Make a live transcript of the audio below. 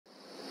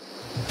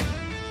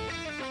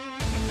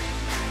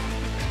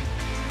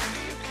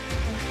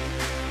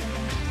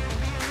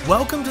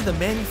Welcome to the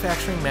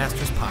Manufacturing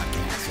Masters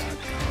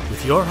Podcast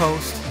with your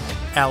host,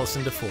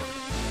 Allison DeFord.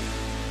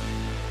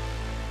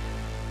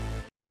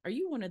 Are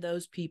you one of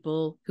those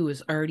people who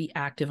is already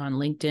active on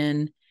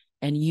LinkedIn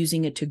and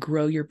using it to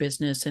grow your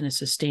business in a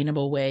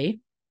sustainable way?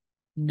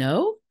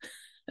 No?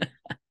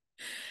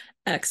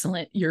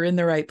 Excellent. You're in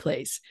the right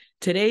place.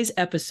 Today's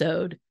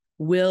episode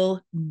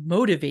will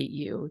motivate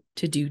you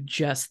to do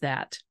just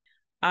that.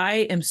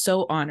 I am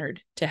so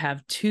honored to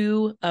have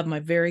two of my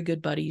very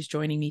good buddies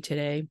joining me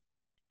today,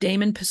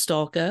 Damon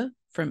Pistolka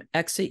from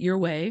Exit Your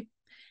Way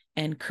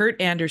and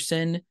Kurt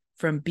Anderson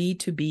from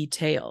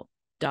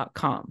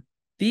B2Btail.com.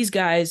 These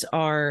guys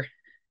are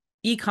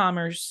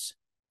e-commerce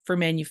for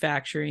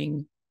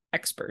manufacturing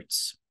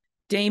experts.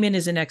 Damon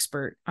is an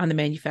expert on the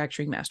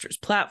Manufacturing Masters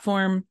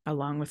platform,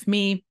 along with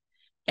me.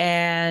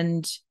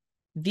 And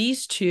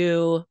these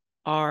two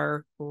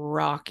are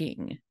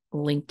rocking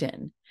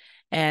LinkedIn.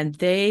 And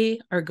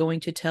they are going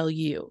to tell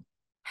you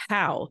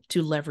how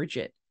to leverage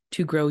it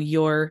to grow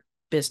your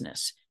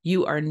business.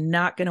 You are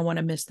not going to want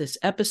to miss this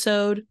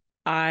episode.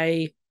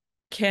 I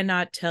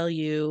cannot tell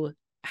you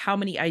how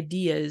many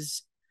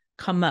ideas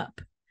come up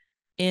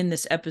in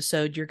this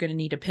episode. You're going to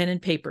need a pen and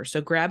paper.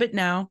 So grab it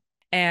now.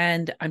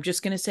 And I'm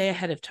just going to say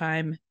ahead of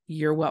time,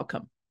 you're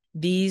welcome.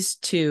 These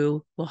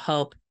two will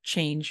help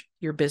change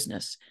your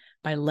business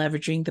by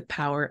leveraging the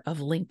power of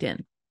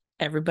LinkedIn.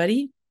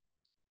 Everybody,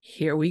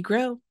 here we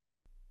grow.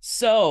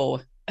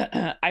 So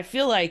I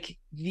feel like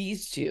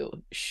these two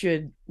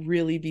should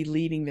really be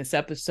leading this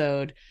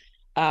episode.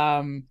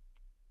 And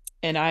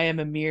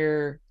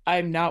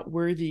I'm not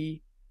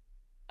worthy.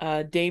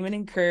 Damon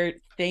and Kurt,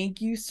 thank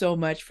you so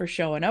much for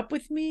showing up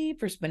with me,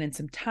 for spending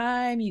some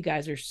time. You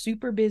guys are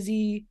super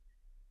busy.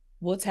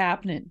 What's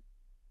happening?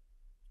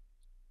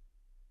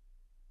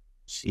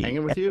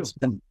 Hanging with you.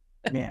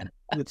 Man,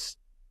 it's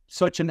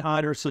such an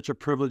honor, such a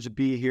privilege to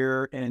be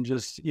here, and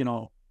just,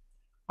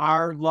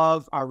 our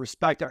love, our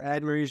respect, our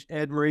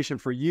admiration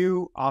for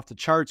you off the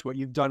charts. What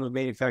you've done with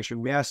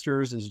Manufacturing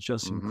Masters is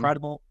just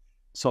incredible.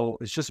 So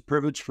it's just a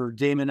privilege for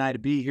Damon and I to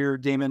be here.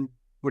 Damon,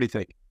 what do you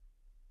think?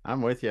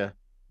 I'm with you.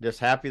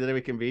 Just happy that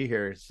we can be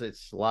here.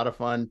 It's a lot of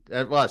fun.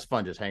 Well, it's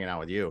fun just hanging out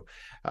with you.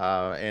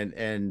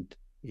 And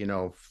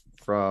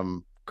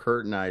from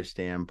Kurt and I's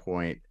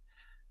standpoint,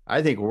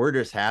 I think we're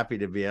just happy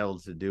to be able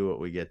to do what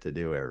we get to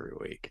do every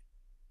week.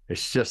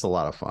 It's just a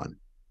lot of fun.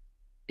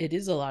 It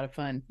is a lot of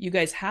fun. You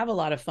guys have a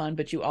lot of fun,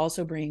 but you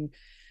also bring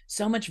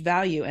so much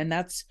value. And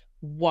that's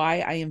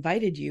why I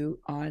invited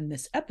you on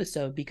this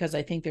episode, because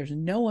I think there's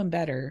no one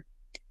better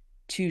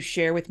to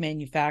share with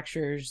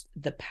manufacturers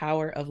the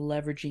power of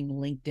leveraging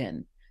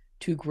LinkedIn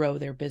to grow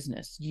their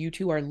business. You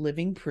two are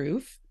living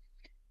proof.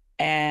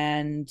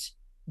 And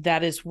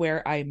that is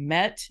where I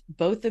met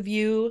both of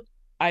you.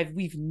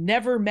 We've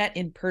never met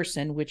in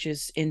person, which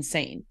is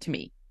insane to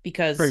me,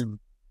 because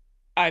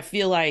I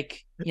feel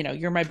like,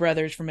 you're my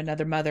brothers from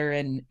another mother,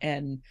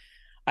 and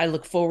I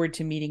look forward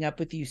to meeting up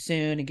with you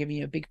soon and giving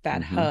you a big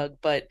fat hug.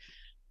 But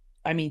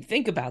I mean,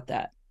 think about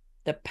that.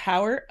 The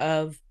power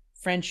of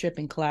friendship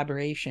and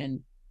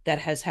collaboration that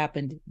has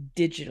happened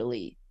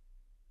digitally.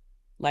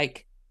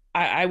 Like,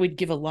 I would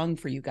give a lung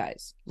for you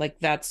guys. Like,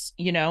 that's,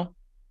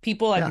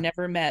 people I've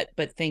never met,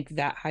 but think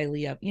that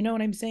highly of, you know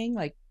what I'm saying?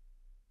 Like,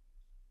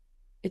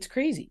 it's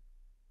crazy.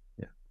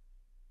 Yeah.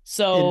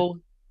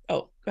 So,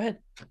 go ahead.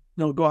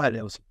 No, go ahead,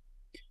 Allison.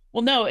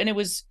 Well, no, and it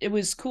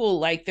was cool.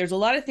 Like, there's a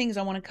lot of things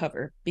I want to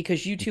cover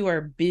because you two are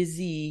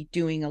busy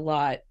doing a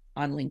lot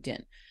on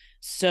LinkedIn.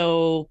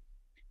 So,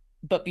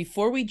 but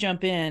before we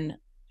jump in,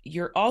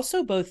 you're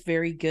also both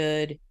very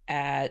good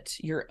at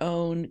your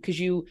own, because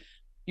you're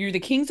the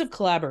kings of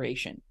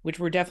collaboration, which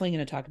we're definitely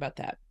going to talk about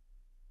that.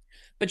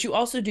 But you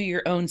also do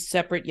your own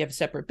you have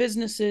separate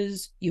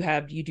businesses.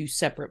 You do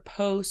separate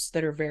posts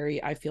that are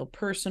very, I feel,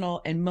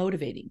 personal and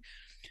motivating.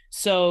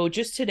 So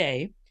just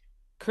today,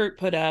 Kurt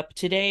put up,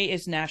 today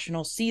is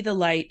National See the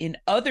Light in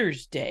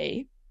Others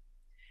Day.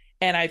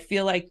 And I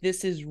feel like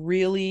this is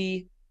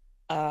really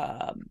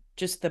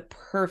just the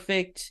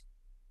perfect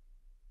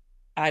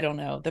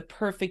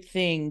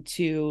thing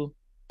to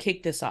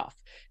kick this off,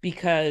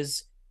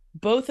 because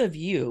both of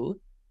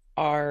you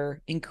are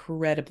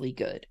incredibly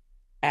good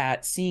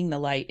at seeing the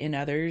light in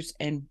others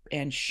and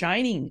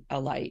shining a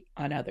light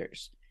on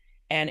others.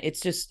 And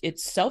it's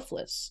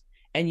selfless,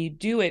 and you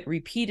do it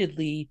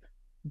repeatedly,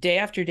 day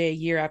after day,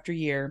 year after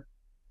year.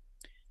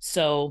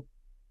 So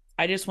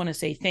I just want to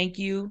say thank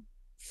you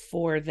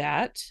for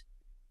that.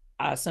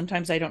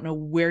 Sometimes I don't know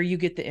where you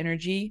get the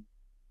energy,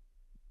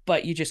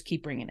 but you just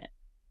keep bringing it.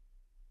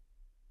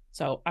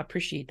 So I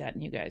appreciate that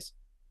in you guys.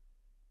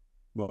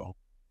 Well,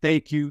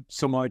 thank you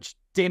so much,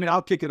 Damon.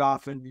 I'll kick it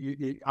off, and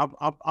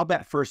I'll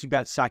bet first, you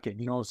bet second.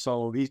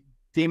 So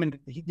Damon,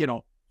 he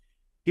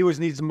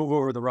always needs to move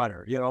over the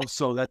rudder.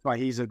 So that's why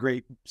he's a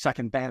great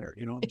second batter.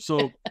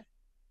 So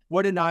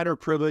what an honor,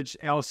 privilege,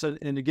 Allison.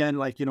 And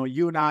again,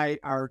 you and I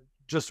are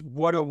just,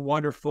 what a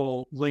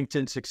wonderful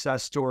LinkedIn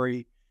success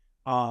story.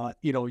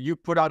 You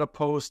put out a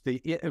post, the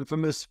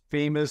infamous,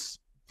 famous,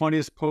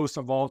 funniest post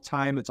of all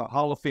time. It's a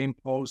Hall of Fame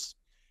post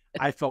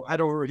I felt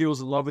head over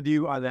heels in love with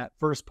you on that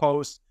first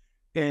post.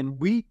 And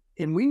we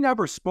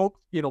never spoke,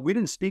 you know, we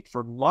didn't speak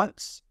for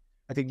months.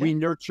 I think we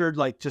nurtured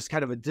like just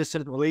kind of a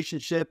distant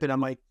relationship. And I'm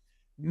like,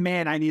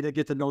 man, I need to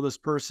get to know this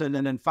person.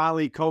 And then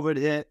finally COVID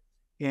hit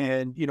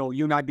and, you know,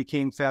 you and I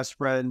became fast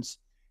friends.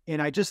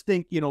 And I just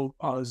think, you know,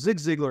 Zig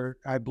Ziglar,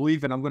 I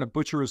believe, and I'm going to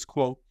butcher his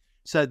quote,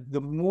 said,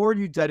 the more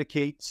you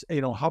dedicate,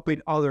 you know,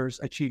 helping others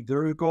achieve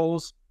their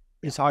goals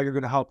is how you're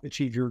going to help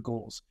achieve your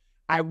goals.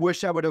 I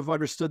wish I would have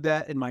understood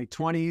that in my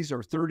 20s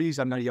or 30s.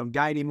 I'm not a young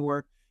guy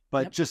anymore,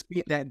 but just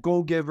being that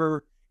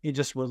go-giver and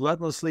just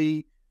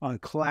relentlessly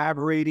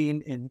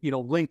collaborating. And, you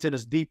know, LinkedIn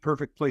is the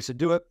perfect place to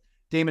do it.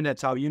 Damon,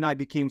 that's how you and I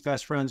became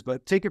fast friends,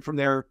 but take it from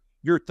there,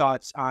 your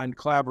thoughts on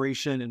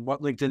collaboration and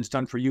what LinkedIn's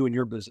done for you and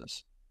your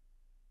business.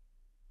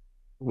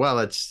 Well,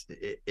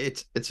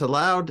 it's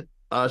allowed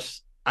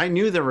us. I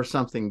knew there was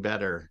something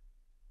better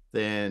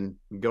than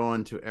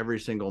going to every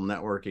single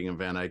networking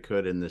event I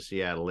could in the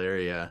Seattle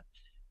area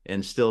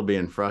and still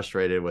being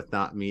frustrated with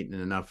not meeting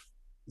enough.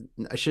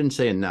 I shouldn't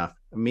say enough,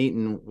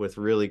 meeting with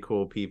really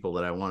cool people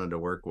that I wanted to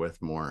work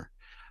with more.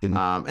 And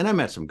I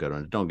met some good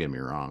ones, don't get me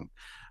wrong.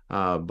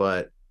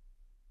 But,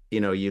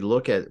 you know, you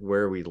look at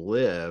where we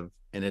live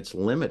and it's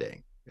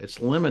limiting. It's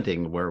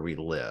limiting where we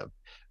live.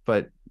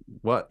 But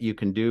what you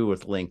can do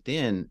with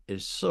LinkedIn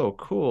is so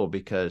cool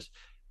because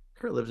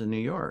Kurt lives in New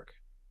York.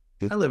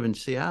 I live in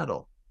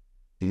Seattle.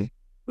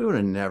 We would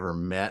have never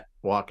met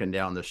walking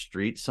down the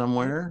street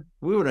somewhere.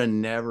 We would have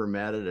never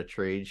met at a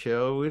trade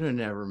show. We would have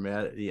never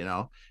met, you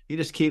know, you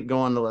just keep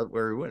going to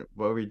where we went.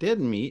 What we did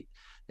meet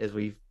is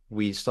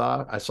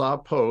I saw a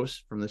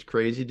post from this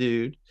crazy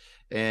dude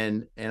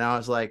and I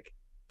was like,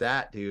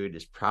 that dude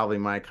is probably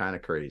my kind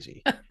of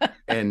crazy.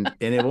 and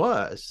it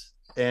was.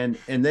 And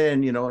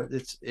then, you know,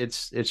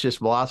 it's just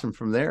blossomed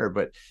from there.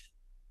 But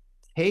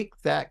take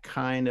that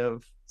kind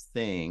of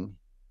thing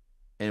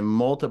and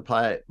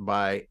multiply it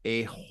by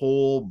a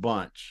whole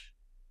bunch.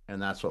 And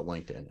that's what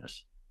LinkedIn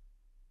is.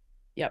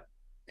 Yep.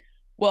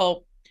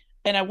 Well,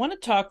 and I want to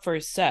talk for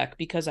a sec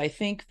because I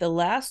think the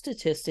last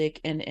statistic,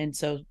 and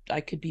so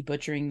I could be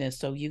butchering this,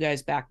 so you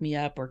guys back me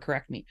up or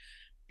correct me.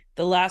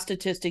 The last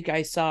statistic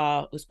I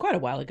saw was quite a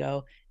while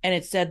ago, and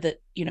it said that,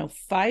 you know,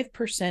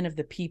 5% of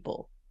the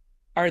people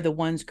are the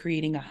ones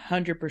creating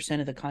 100%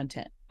 of the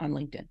content on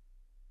LinkedIn.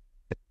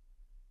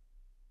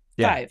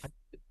 5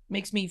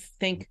 makes me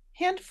think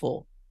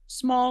handful,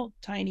 small,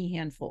 tiny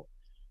handful.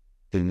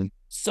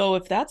 So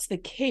if that's the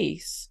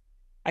case,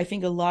 I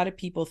think a lot of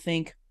people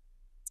think,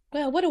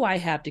 well, what do I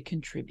have to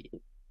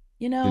contribute?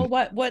 You know,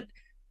 what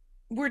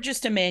we're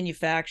just a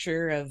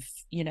manufacturer of,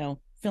 you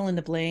know, fill in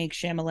the blank,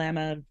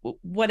 shamalama,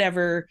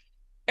 whatever,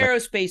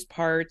 aerospace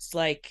parts,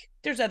 like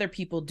there's other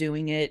people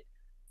doing it.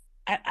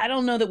 I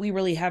don't know that we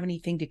really have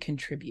anything to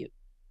contribute.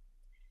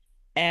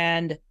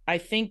 And I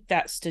think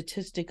that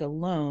statistic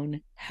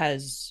alone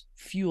has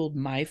fueled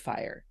my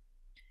fire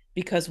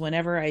because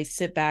whenever I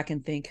sit back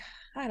and think,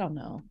 I don't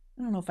know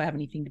if I have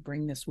anything to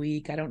bring this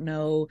week. I don't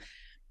know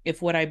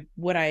if what I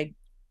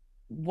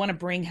want to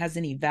bring has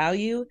any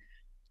value.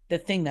 The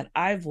thing that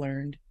I've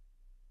learned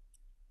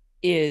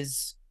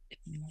is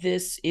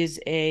this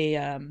is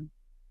a,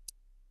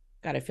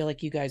 God, I feel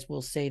like you guys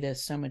will say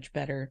this so much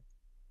better.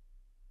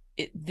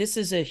 This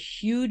is a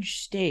huge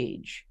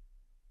stage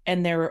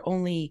and there are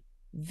only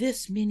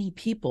this many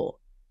people,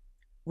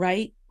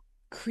 right,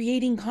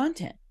 creating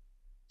content.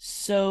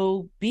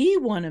 So be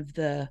one of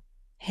the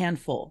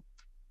handful.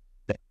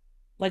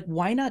 Like,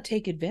 why not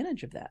take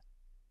advantage of that?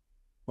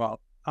 Well,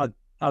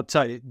 I'll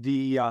tell you,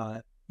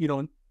 you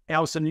know,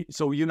 Allison,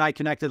 so you and I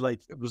connected, like,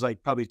 it was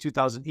like probably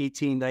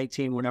 2018,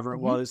 19, whenever it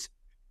was.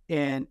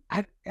 And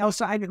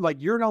Allison,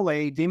 like, you're in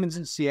LA, Damon's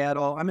in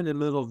Seattle. I'm in the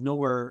middle of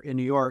nowhere in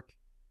New York.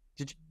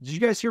 Did you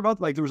guys hear about,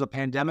 like, there was a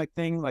pandemic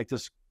thing like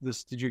this,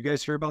 did you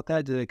guys hear about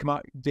that? Did it come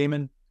out,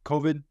 Damon,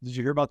 COVID? Did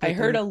you hear about that? I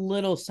heard a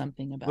little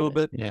something about it. A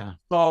little bit. Yeah.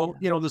 So,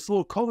 you know, this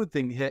little COVID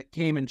thing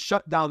came and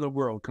shut down the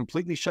world,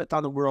 completely shut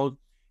down the world.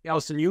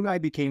 Allison, you and I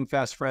became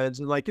fast friends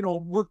and, like, you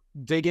know, we're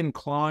digging,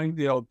 clawing,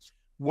 you know,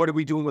 what are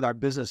we doing with our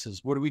businesses?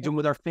 What are we doing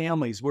with our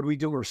families? What are we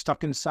doing? We're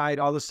stuck inside,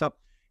 all this stuff.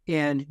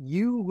 And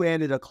you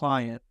landed a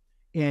client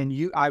and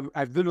I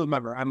literally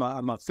remember,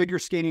 I'm a figure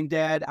skating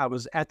dad. I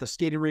was at the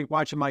skating rink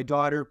watching my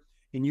daughter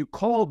and you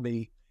called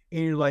me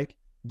and you're like,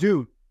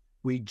 dude,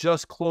 we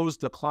just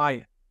closed the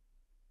client.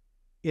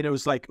 And it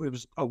was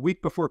a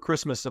week before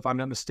Christmas, if I'm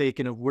not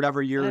mistaken, of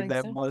whatever year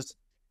that was.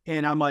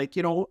 And I'm like,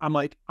 you know,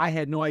 I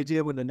had no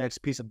idea when the next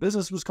piece of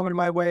business was coming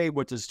my way.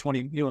 What does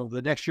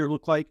the next year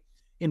look like?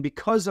 And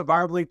because of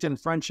our LinkedIn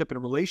friendship and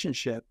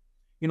relationship,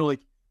 you know,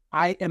 like,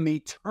 I am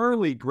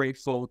eternally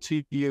grateful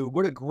to you.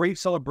 What a great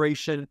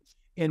celebration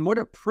and what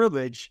a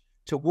privilege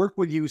to work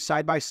with you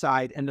side by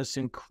side in this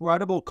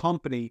incredible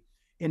company.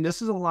 And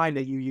this is a line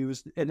that you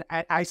use, and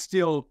I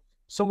steal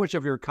so much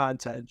of your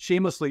content,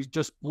 shamelessly,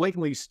 just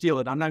blatantly steal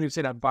it. I'm not even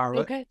saying I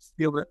borrow it.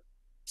 Steal it.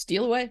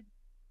 Steal away.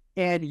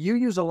 And you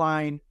use a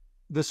line,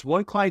 this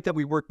one client that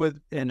we worked with,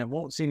 and I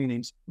won't say any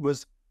names,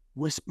 was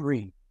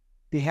whispering.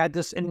 They had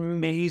this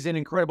amazing,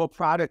 incredible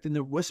product, and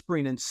they're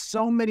whispering. And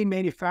so many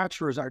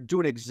manufacturers are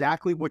doing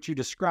exactly what you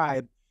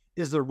described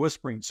is they're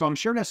whispering. So I'm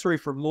sharing that story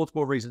for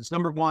multiple reasons.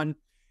 Number one,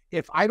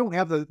 if I don't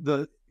have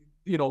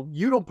you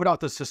don't put out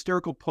this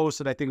hysterical post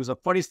that I think was the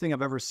funniest thing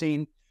I've ever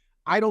seen,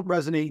 I don't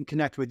resonate and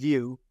connect with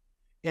you.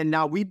 And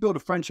now we build a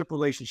friendship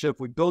relationship,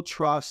 we build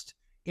trust,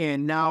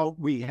 and now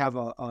we have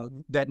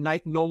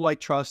that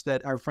no-like trust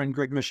that our friend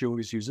Greg Mischie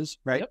always uses,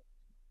 right? Yep.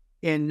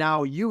 And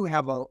now you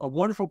have a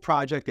wonderful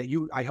project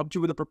that I helped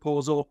you with a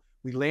proposal.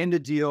 We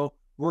landed a deal,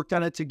 worked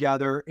on it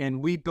together,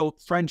 and we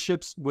built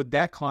friendships with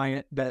that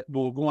client that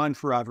will go on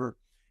forever.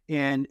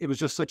 And it was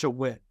just such a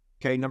win.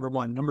 Okay, number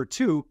one. Number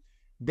two,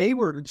 they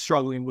were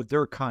struggling with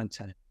their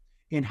content.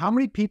 And how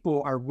many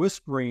people are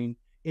whispering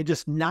and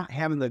just not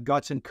having the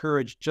guts and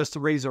courage just to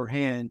raise their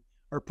hand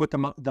or put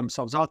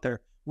themselves out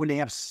there when they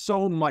have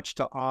so much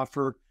to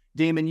offer?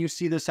 Damon, you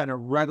see this on a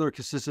regular,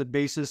 consistent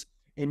basis.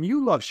 And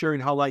you love sharing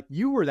how like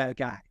you were that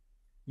guy.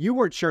 You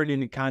weren't sharing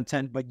any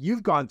content, but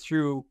you've gone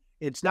through,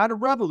 it's not a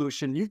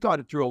revolution. You've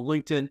gone through a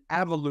LinkedIn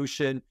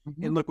evolution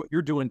and look what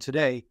you're doing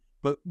today.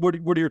 But what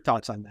are your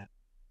thoughts on that?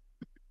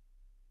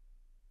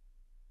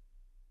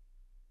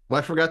 Well,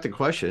 I forgot the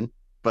question,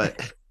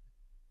 but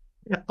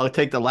I'll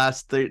take the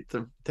last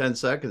 10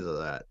 seconds of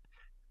that.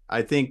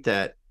 I think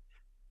that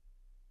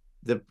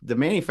the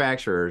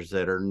manufacturers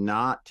that are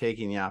not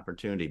taking the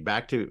opportunity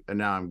back to, and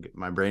now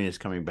my brain is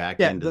coming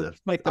back into the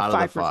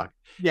 5%.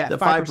 Yeah, the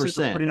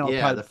 5%.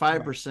 Yeah, the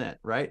 5%,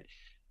 right?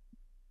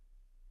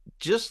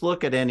 Just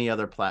look at any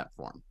other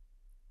platform.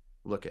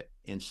 Look at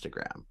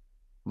Instagram.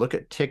 Look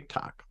at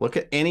TikTok. Look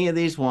at any of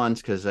these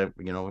ones, because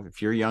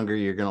if you're younger,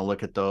 you're going to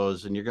look at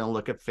those, and you're going to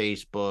look at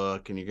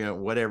Facebook, and you're going to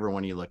whatever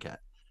one you look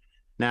at.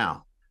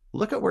 Now,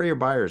 look at where your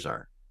buyers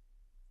are.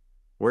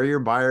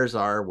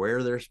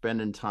 Where they're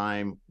spending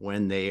time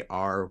when they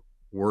are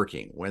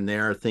working, when they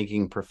are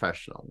thinking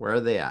professional. Where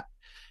are they at?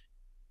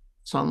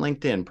 It's on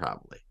LinkedIn,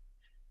 probably,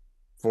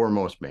 for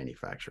most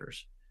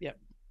manufacturers. Yep.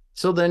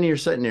 So then you're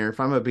sitting there, if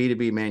I'm a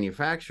B2B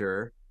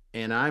manufacturer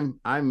and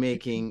I'm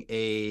making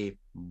a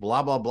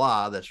blah, blah,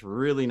 blah, that's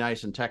really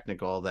nice and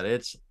technical,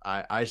 that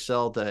I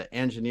sell to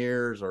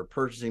engineers or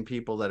purchasing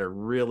people that are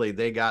really,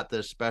 they got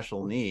this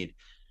special need.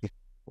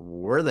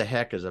 Where the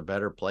heck is a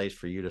better place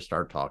for you to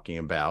start talking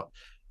about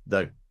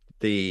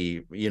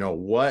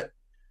what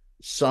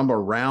some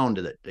around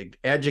it,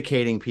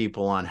 educating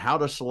people on how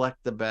to select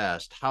the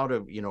best, how to,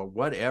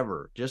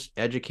 whatever, just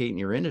educating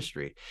your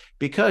industry,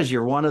 because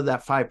you're one of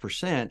that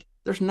 5%.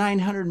 There's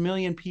 900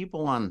 million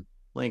people on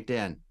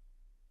LinkedIn,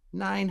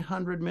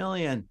 900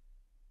 million.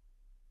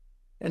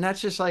 And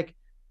that's just like,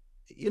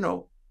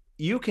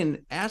 you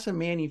can, as a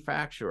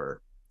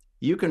manufacturer,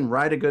 you can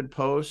write a good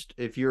post.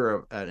 If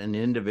you're an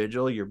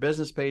individual, your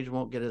business page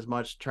won't get as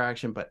much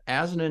traction, but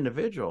as an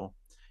individual,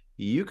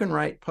 you can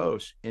write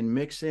posts and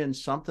mix in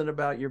something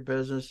about your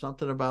business,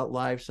 something about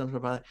life, something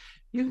about,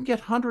 you can get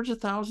hundreds of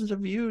thousands of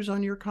views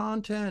on your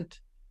content.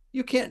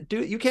 You can't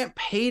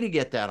pay to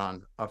get that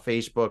on a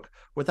Facebook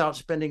without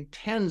spending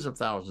tens of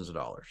thousands of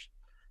dollars.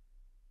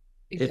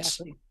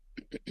 Exactly.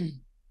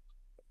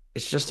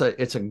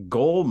 It's a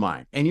gold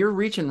mine, and you're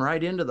reaching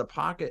right into the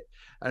pocket.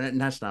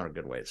 And that's not a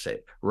good way to say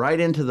it, right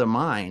into the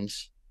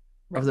minds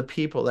of the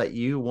people that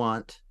you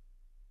want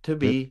to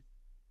be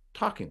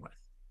talking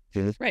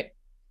with. Right.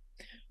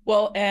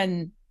 Well,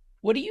 and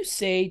what do you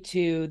say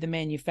to the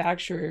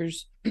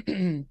manufacturers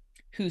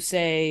who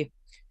say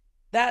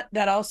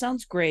that all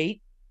sounds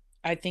great?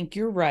 I think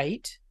you're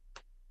right.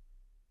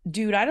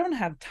 Dude, I don't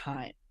have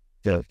time.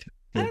 I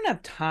don't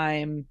have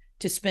time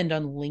to spend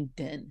on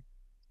LinkedIn.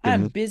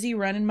 I'm busy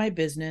running my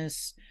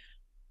business.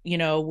 I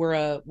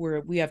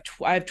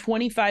have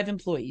 25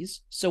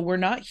 employees, so we're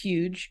not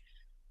huge.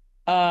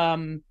 What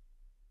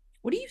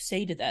do you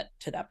say to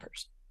that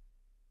person?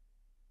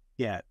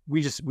 Yeah,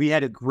 we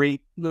had a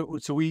great,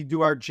 so we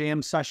do our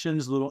jam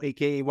sessions, little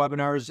AKA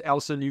webinars.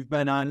 Allison, you've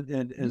been on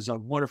and as a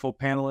wonderful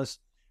panelist.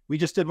 We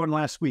just did one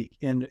last week,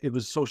 and it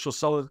was social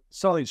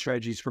selling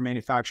strategies for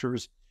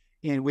manufacturers.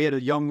 And we had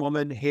a young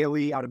woman,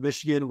 Haley, out of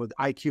Michigan with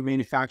IQ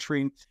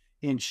Manufacturing,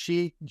 and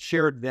she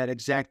shared that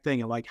exact thing,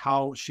 like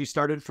how she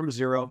started from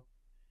zero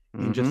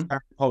and just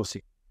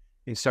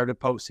started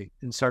posting.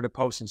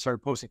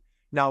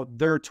 Now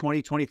they're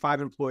 20,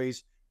 25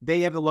 employees.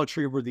 They have the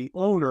luxury where the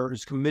owner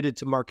is committed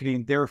to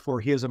marketing. Therefore,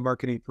 he has a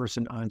marketing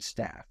person on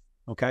staff.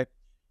 Okay.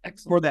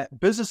 Excellent. For that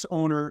business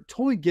owner,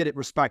 totally get it,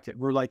 respect it.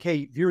 We're like, hey,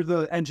 if you're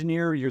the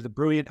engineer, you're the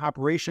brilliant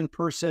operation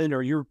person,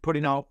 or you're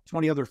putting out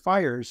 20 other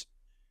fires,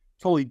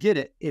 totally get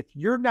it. If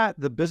you're not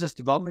the business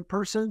development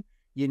person,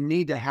 you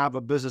need to have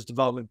a business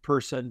development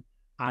person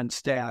on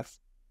staff.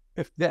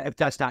 If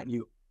that's not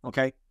you,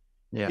 okay.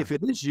 Yeah. If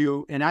it is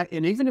you, and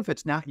even if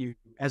it's not you,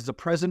 as the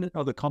president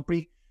of the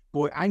company,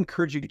 boy, I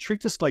encourage you to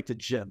treat this like the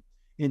gym.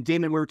 And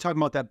Damon, we were talking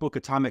about that book,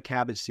 Atomic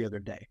Habits, the other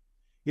day.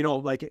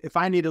 Like if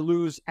I need to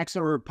lose X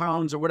number of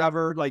pounds or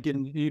whatever, I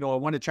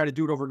want to try to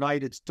do it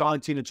overnight. It's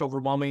daunting. It's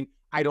overwhelming.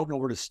 I don't know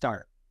where to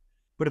start.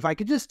 But if I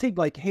could just take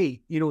hey,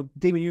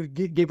 Damon, you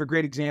gave a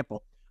great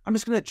example. I'm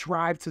just going to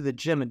drive to the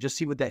gym and just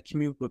see what that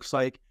commute looks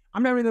like.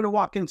 I'm never going to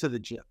walk into the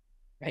gym.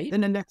 Right.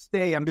 Then the next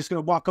day, I'm just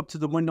going to walk up to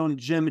the window in the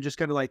gym and just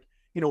kind of like,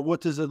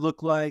 what does it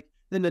look like?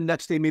 Then the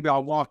next day, maybe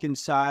I'll walk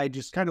inside,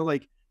 just kind of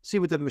like see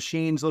what the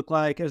machines look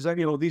like. As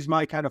these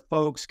my kind of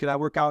folks, can I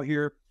work out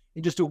here?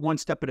 And just do it one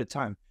step at a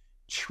time.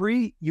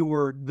 Treat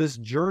this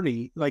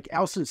journey, like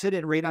Allison hit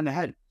it right on the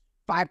head.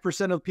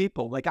 5% of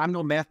people, like I'm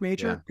no math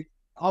major,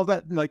 all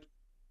that, like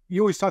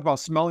you always talk about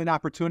smelling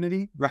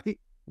opportunity, right?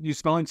 You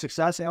smelling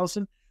success,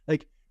 Allison,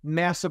 like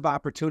massive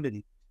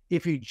opportunity.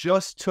 If you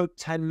just took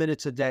 10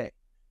 minutes a day,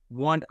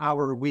 1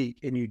 hour a week,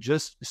 and you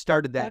just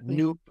started that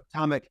new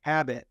atomic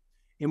habit.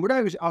 And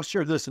I'll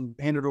share this and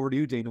hand it over to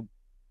you, Dana.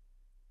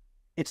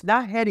 It's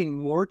not adding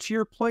more to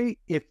your plate.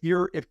 If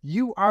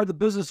you are the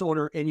business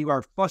owner and you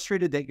are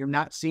frustrated that you're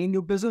not seeing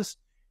new business,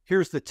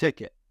 here's the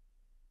ticket.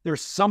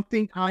 There's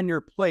something on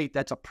your plate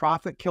that's a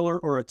profit killer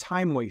or a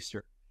time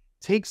waster.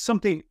 Take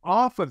something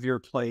off of your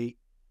plate.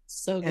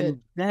 So good. And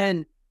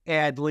then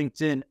add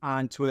LinkedIn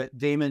onto it.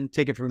 Damon,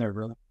 take it from there,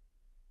 brother.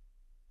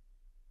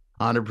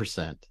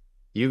 100%.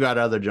 You got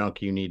other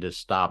junk you need to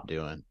stop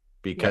doing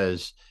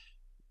because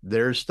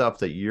there's stuff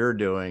that you're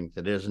doing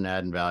that isn't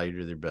adding value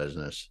to their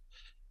business.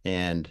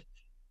 And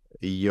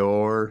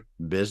your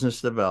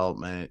business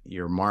development,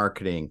 your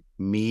marketing,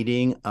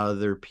 meeting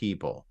other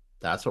people.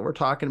 That's what we're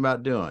talking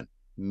about doing.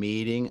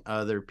 Meeting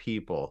other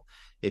people.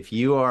 If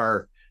you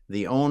are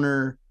the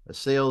owner, a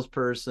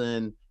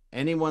salesperson,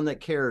 anyone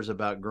that cares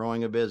about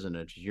growing a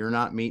business, you're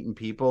not meeting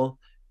people,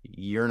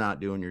 you're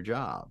not doing your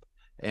job.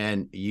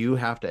 And you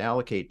have to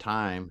allocate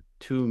time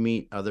to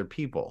meet other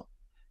people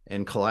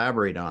and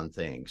collaborate on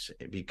things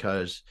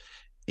because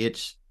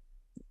it's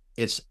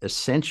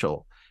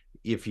essential.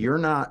 If you're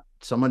not,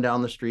 someone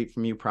down the street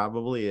from you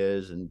probably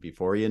is, and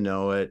before you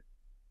know it,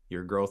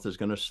 your growth is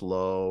going to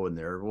slow and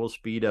there will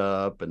speed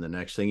up. And the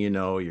next thing you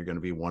know, you're going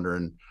to be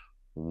wondering,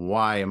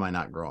 why am I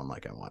not growing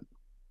like I want?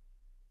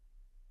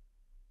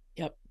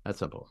 Yep. That's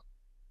simple.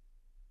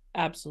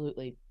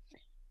 Absolutely.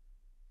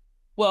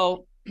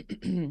 Well,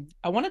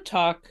 I want to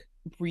talk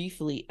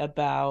briefly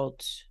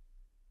about,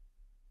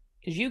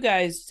 because you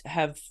guys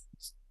have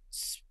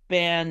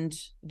spanned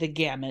the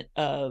gamut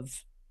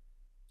of,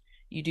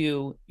 you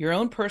do your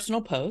own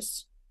personal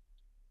posts,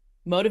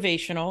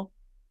 motivational,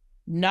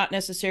 not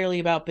necessarily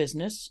about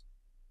business.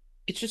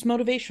 It's just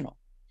motivational.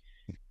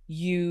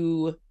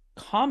 You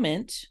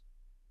comment.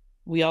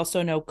 We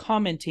also know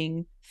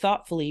commenting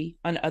thoughtfully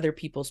on other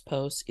people's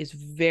posts is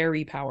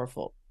very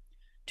powerful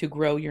to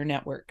grow your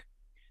network.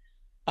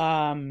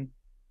 Even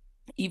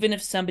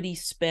if somebody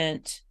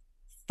spent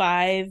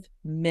 5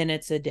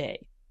 minutes a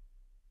day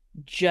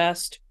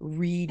just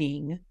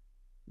reading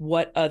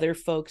what other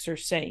folks are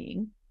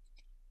saying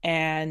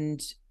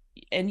and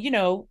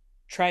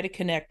try to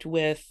connect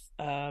with,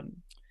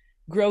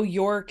 grow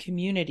your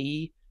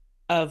community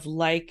of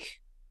like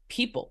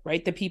people,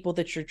 right? The people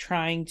that you're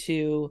trying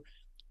to,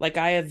 like,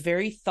 I have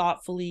very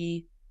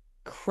thoughtfully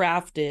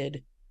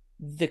crafted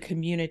the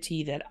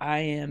community that I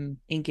am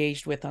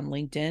engaged with on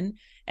LinkedIn.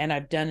 And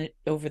I've done it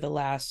over the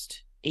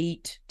last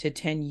 8 to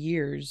 10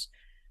 years.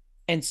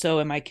 And so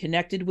am I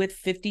connected with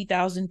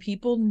 50,000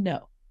 people?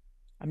 No,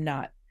 I'm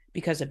not,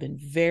 because I've been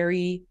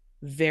very,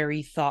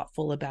 very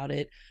thoughtful about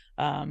it.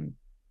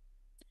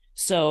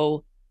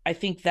 So I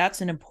think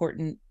that's an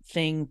important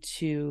thing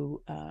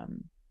to,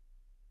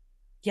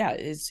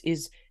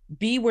 is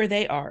be where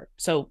they are.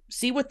 So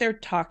see what they're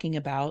talking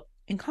about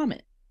and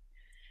comment.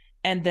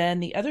 And then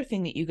the other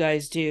thing that you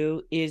guys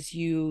do is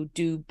you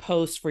do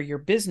posts for your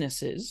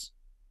businesses,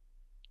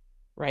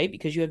 right?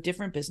 Because you have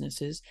different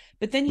businesses,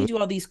 but then you do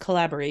all these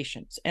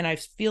collaborations. And I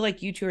feel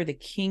like you two are the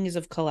kings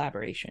of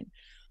collaboration.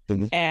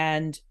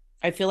 And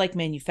I feel like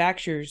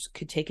manufacturers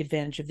could take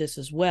advantage of this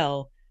as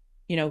well.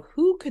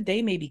 Who could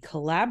they maybe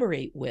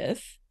collaborate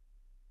with,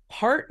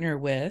 partner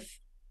with,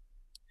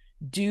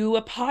 do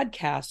a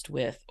podcast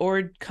with,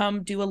 or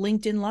come do a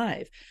LinkedIn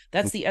Live?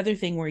 That's the other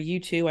thing where you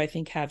two, I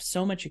think, have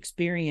so much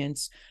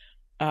experience,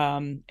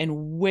 and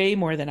way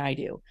more than I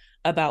do,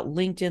 about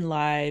LinkedIn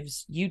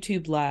Lives,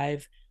 YouTube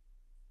Live.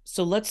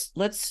 So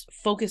let's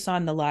focus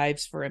on the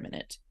lives for a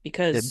minute,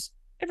 because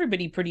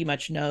everybody pretty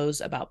much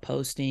knows about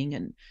posting,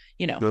 and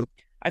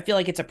I feel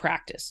like it's a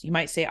practice. You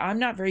might say, I'm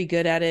not very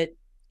good at it.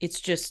 It's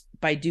just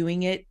by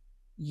doing it,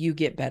 you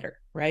get better,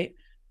 right?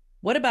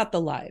 What about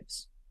the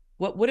lives?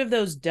 What have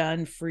those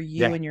done for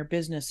you and your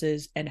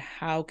businesses, and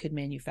how could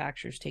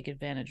manufacturers take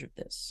advantage of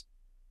this?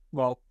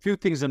 Well, a few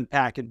things to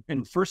unpack.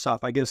 And first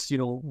off, I guess,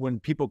 when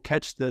people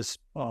catch this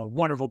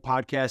wonderful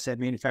podcast at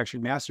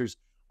Manufacturing Masters,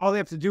 all they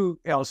have to do,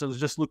 Allison, is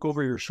just look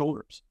over your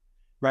shoulders,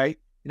 right?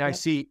 And I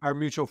see our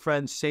mutual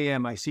friend,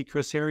 Sam. I see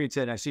Chris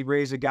Harrington. I see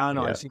Ray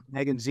Zagano. I see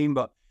Megan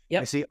Zimba.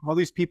 I see all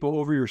these people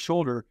over your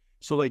shoulder.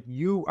 So like,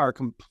 you are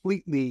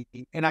completely,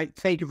 and I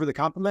thank you for the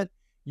compliment,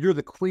 you're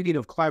the queen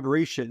of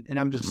collaboration. And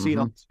I'm just seeing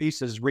on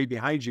faces right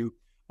behind you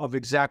of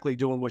exactly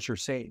doing what you're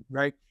saying,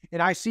 right?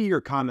 And I see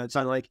your comments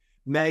on like,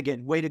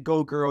 Megan, way to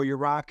go, girl, you're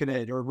rocking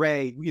it. Or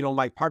Ray,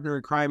 my partner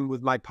in crime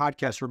with my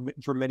podcast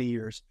for many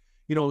years.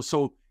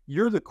 So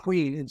you're the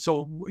queen. And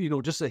so,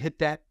 just to hit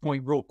that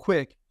point real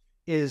quick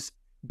is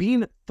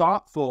being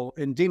thoughtful.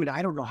 And Damon,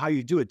 I don't know how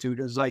you do it, dude,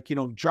 is like,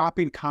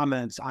 dropping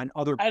comments on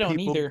other I don't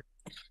people, either.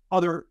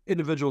 other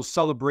individuals'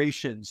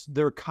 celebrations,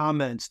 their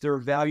comments, their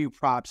value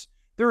props,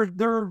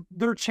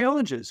 their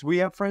challenges. We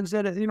have friends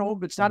that,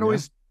 it's not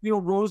always,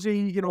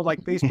 rosy,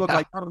 like Facebook,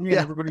 like, oh man,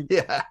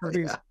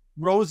 everybody's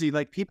rosy.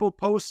 Like people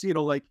post,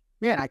 like,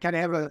 man, I kind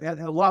of have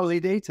a lovely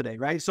day today,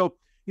 right? So,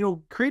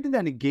 creating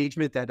that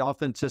engagement, that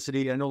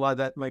authenticity. I know a lot of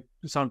that might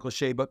sound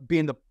cliche, but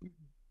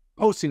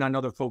posting on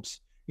other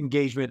folks'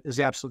 engagement is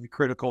absolutely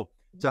critical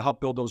to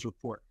help build those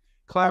rapport.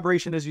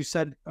 Collaboration, as you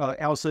said,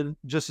 Allison,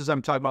 just as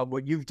I'm talking about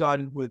what you've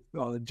done with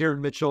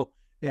Darren Mitchell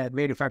at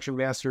Manufacturing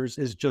Masters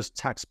is just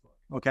textbook.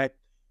 Okay.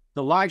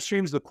 The live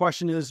streams, the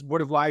question is,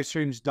 what have live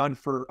streams done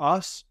for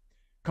us?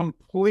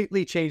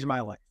 Completely changed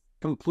my life.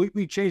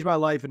 Completely changed my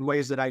life in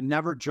ways that I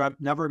never dreamt,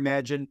 never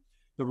imagined.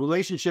 The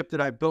relationship that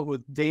I built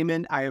with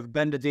Damon, I have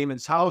been to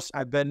Damon's house.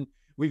 I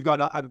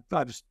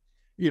was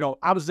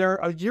there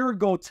a year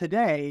ago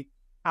today.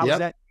 I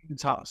was at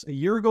Damon's house. A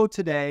year ago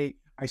today,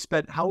 I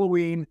spent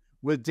Halloween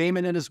with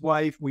Damon and his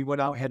wife. We went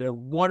out, had a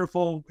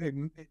wonderful,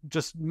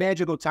 just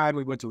magical time.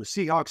 We went to a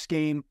Seahawks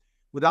game.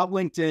 Without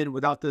LinkedIn,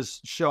 without this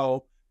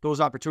show, those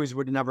opportunities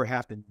would have never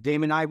happened.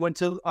 Damon and I went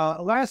to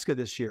Alaska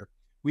this year.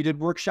 We did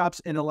workshops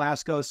in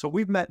Alaska. So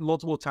we've met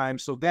multiple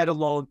times. So that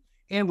alone,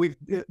 and we've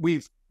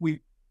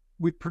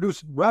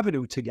produced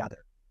revenue together.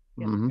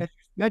 Mm-hmm. As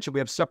you mentioned, we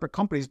have separate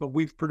companies, but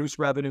we've produced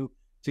revenue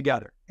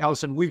together.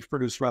 Allison, we've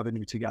produced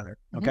revenue together.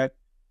 Okay.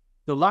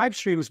 Mm-hmm. The live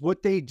streams,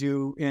 what they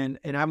do, and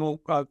I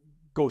won't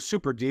go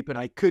super deep, and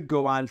I could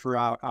go on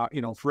for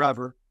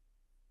forever.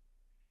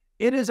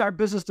 It is our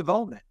business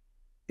development.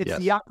 It's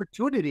the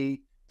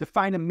opportunity to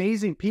find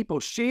amazing people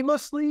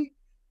shamelessly.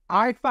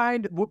 I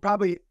find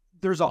probably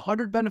there's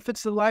 100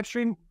 benefits to the live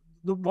stream.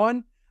 The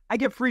one, I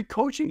get free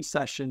coaching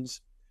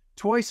sessions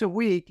twice a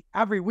week,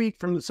 every week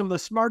from some of the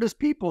smartest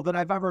people that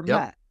I've ever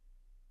met.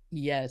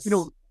 Yes.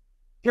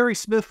 Harry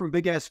Smith from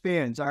Big Ass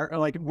Fans are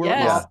like, we're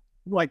all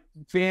like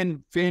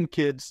fan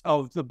kids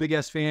of the Big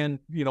Ass Fan,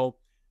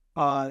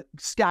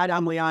 Scott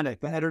Amlianic,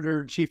 the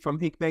editor-in-chief from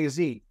Inc.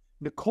 magazine.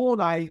 Nicole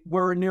and I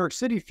were in New York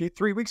City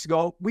 3 weeks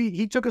ago.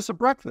 He took us to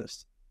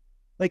breakfast.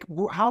 Like,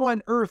 how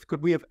on earth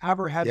could we have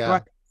ever had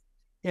breakfast?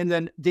 And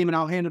then, Damon,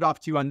 I'll hand it off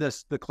to you on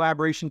this. The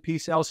collaboration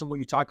piece, Allison, what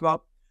you talk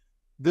about.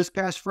 This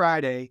past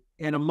Friday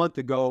and a month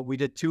ago, we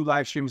did 2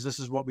 live streams. This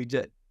is what we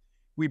did.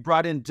 We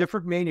brought in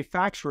different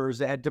manufacturers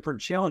that had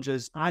different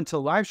challenges onto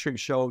the live stream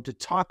show to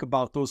talk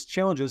about those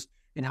challenges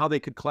and how they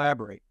could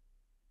collaborate.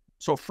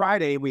 So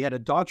Friday, we had a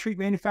dog treat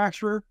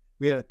manufacturer.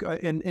 We had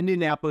in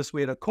Indianapolis,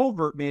 we had a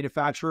culvert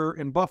manufacturer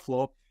in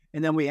Buffalo.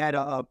 And then we had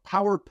a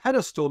power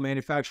pedestal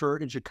manufacturer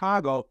in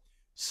Chicago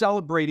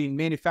celebrating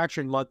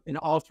manufacturing month. And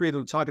all 3 of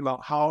them talking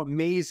about how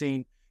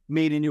amazing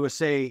Made in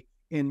USA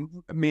in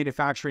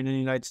manufacturing in the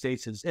United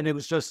States is. And it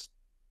was just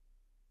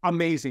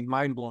amazing,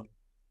 mind-blowing.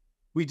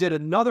 We did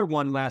another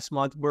one last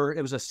month where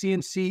it was a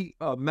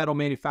CNC metal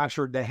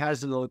manufacturer that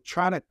has an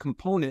electronic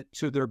component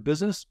to their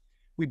business.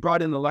 We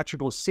brought in an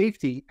electrical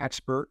safety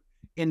expert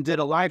and did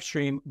a live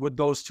stream with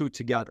those 2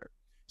 together.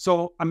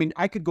 So, I mean,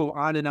 I could go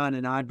on and on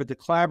and on, but the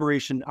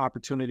collaboration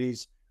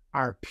opportunities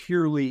are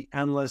purely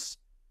endless.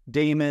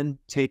 Damon,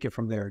 take it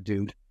from there,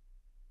 dude.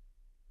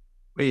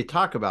 Well, you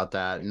talk about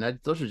that, and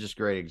those are just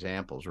great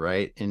examples,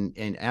 right? And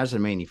as a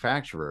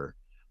manufacturer,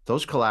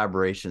 those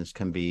collaborations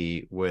can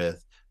be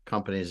with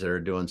companies that are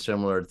doing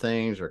similar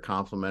things or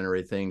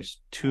complementary things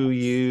to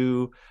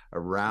you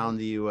around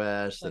the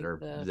U.S. that are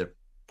the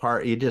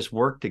part. You just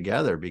work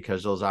together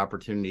because those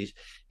opportunities.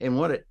 And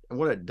what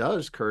it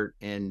does, Kurt,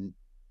 and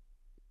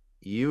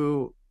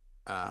you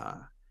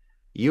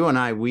and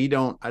I,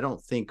 I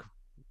don't think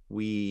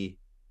we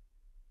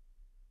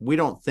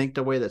don't think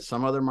the way that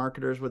some other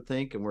marketers would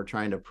think, and we're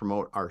trying to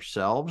promote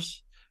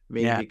ourselves. I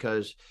mean,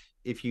 because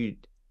if you,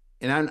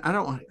 and I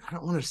don't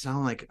want to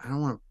sound like, I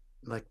don't want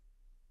to, like,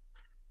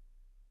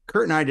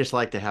 Kurt and I just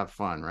like to have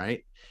fun,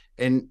 right?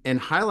 And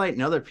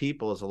highlighting other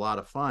people is a lot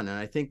of fun. And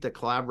I think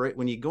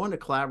when you go into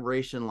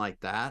collaboration like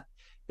that,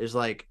 is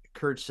like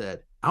Kurt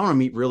said, I want to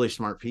meet really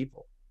smart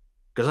people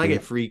because I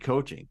get free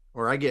coaching,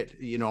 or I get,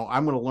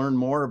 I'm going to learn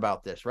more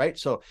about this, right?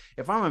 So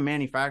if I'm a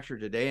manufacturer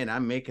today and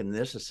I'm making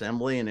this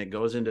assembly and it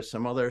goes into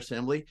some other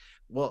assembly,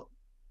 well,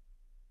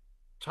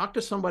 talk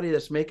to somebody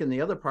that's making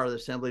the other part of the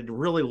assembly to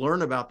really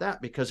learn about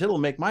that, because it'll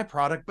make my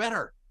product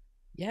better.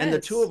 Yes. And the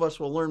 2 of us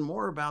will learn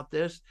more about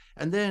this.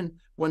 And then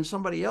when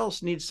somebody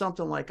else needs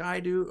something like I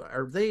do,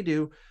 or they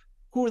do,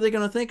 who are they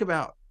going to think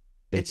about?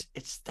 It's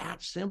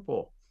that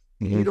simple.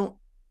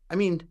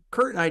 Mm-hmm.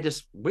 Kurt and I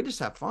we just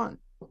have fun.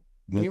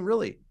 Mm-hmm. I mean,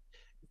 really,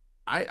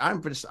 I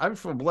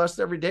feel blessed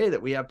every day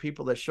that we have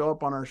people that show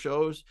up on our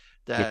shows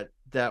that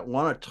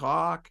want to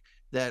talk,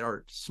 that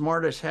are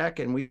smart as heck.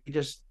 And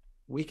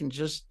we can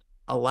just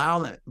allow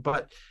that.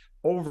 But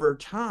over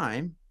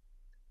time,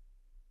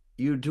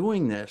 you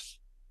doing this,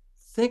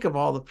 think of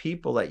all the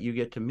people that you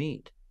get to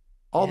meet,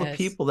 all the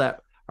people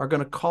that are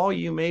going to call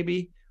you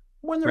maybe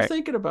when they're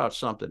thinking about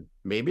something.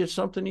 Maybe it's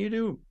something you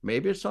do.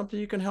 Maybe it's something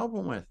you can help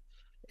them with.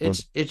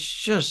 It's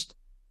just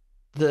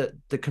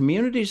the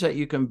communities that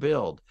you can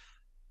build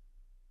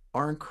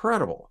are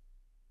incredible.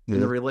 Yeah.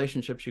 And the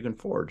relationships you can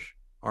forge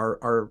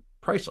are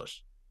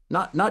priceless.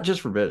 Not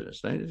just for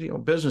business.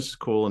 Business is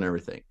cool and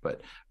everything,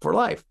 but for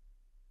life.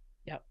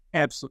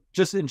 Absolutely.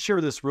 Just and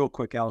share this real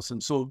quick, Allison.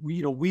 So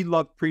we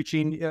love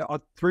preaching.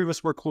 Three of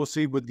us work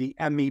closely with the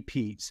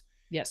MEPs.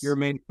 Yes. You're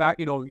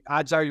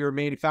odds are you're a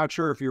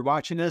manufacturer if you're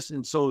watching this.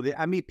 And so the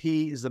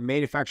MEP is the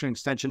Manufacturing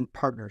Extension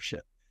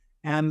Partnership,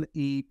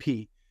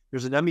 MEP.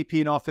 There's an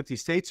MEP in all 50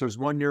 states. There's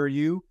one near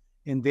you,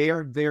 and they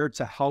are there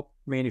to help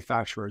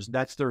manufacturers.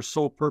 That's their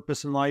sole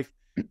purpose in life.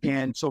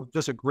 And so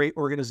just a great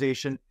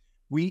organization.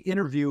 We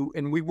interview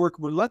and we work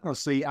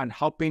relentlessly on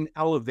helping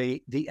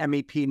elevate the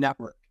MEP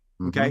network.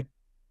 Okay.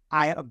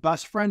 I have a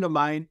best friend of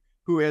mine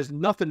who has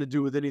nothing to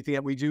do with anything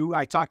that we do.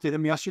 I talked to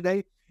him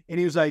yesterday, and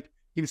he was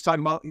talking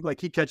about, like,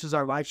 he catches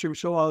our live stream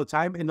show all the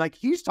time. And like,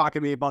 he's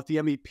talking to me about the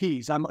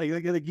MEPs. I'm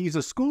like, he's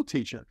a school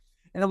teacher.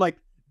 And I'm like,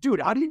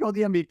 dude, how do you know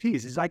the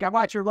MEPs? He's like, I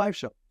watch your live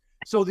show.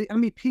 So the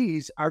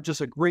MEPs are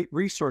just a great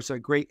resource, a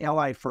great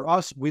ally for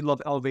us. We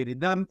love elevating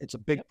them. It's a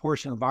big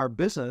portion of our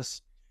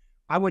business.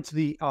 I went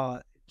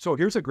to so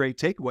here's a great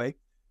takeaway.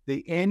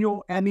 The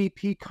annual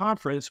MEP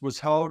conference was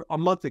held a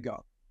month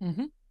ago.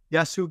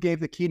 Guess who gave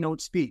the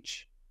keynote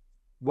speech?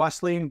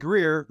 Wesleyan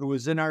Greer, who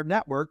was in our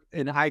network,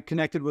 and I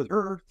connected with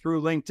her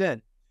through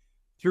LinkedIn.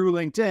 Through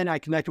LinkedIn, I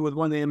connected with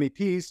one of the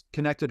MEPs,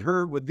 connected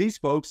her with these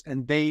folks,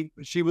 and I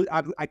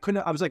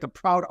was like a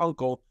proud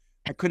uncle.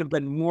 I couldn't have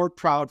been more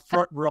proud,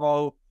 front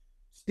row,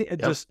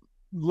 just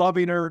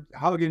loving her,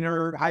 hugging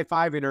her,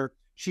 high-fiving her.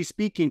 She's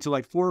speaking to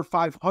like 400 or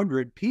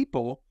 500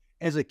 people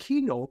as a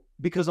keynote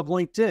because of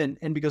LinkedIn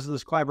and because of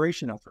this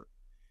collaboration effort.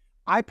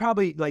 I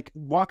probably, like,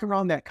 walking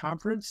around that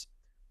conference,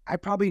 I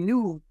probably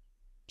knew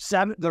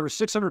there were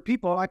 600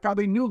 people. I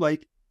probably knew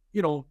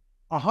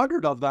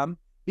 100 of them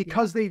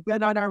because they've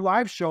been on our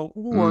live show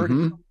or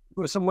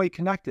was some way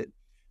connected.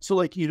 So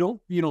like,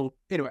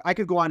 anyway, I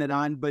could go on and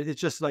on, but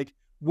it's just like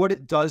what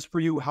it does for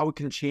you, how it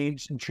can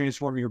change and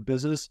transform your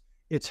business.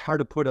 It's hard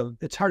to put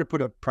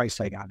a price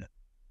tag on it.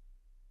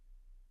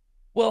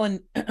 Well,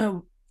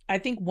 and I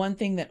think one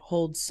thing that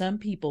holds some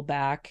people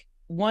back,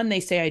 one, they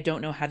say, I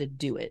don't know how to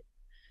do it.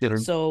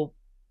 So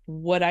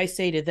what I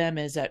say to them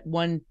is, at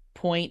one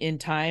point in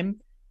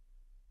time,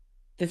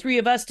 the three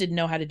of us didn't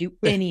know how to do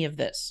any of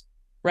this,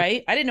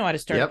 right? I didn't know how to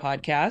start a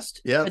podcast,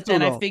 but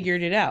then I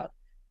figured it out.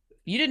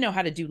 You didn't know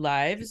how to do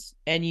lives,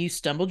 and you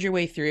stumbled your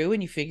way through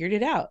and you figured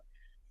it out.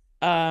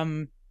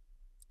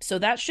 So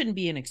that shouldn't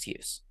be an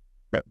excuse.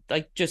 Right.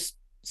 Like, just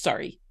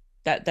sorry,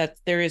 that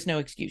there is no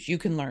excuse. You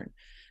can learn.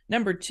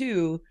 Number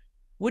two,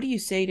 what do you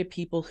say to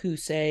people who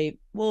say,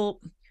 well,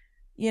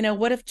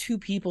 what if 2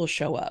 people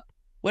show up?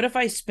 What if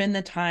I spend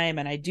the time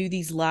and I do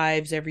these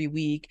lives every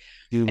week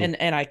and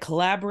I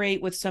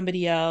collaborate with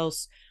somebody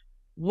else?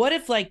 What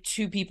if like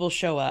 2 people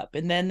show up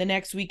and then the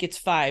next week it's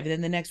 5, and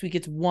then the next week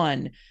it's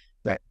 1?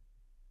 Right.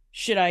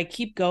 Should I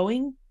keep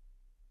going?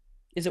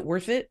 Is it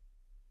worth it?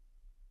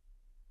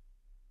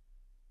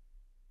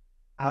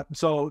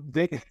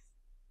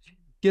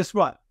 Guess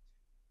what?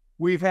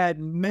 We've had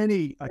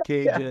many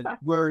occasions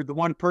where the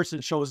one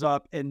person shows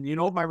up, and you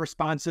know what my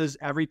response is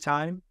every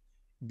time?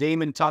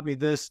 Damon taught me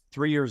this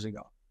 3 years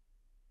ago.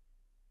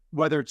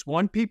 Whether it's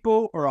 1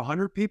 people or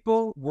 100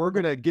 people, we're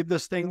going to give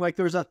this thing like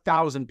there's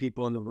 1,000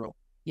 people in the room.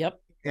 Yep.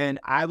 And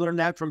I learned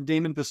that from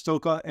Damon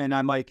Pistulka. And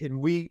I'm like,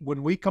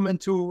 when we come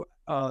into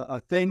a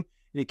thing,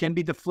 it can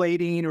be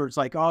deflating, or it's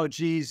like, oh,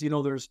 geez,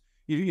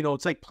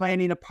 it's like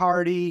planning a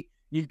party.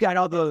 You've got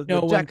all the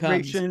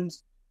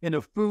decorations and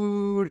the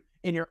food,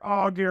 and you're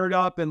all geared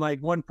up, and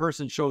like one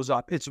person shows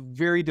up. It's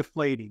very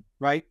deflating,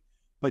 right?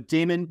 But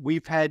Damon,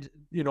 we've had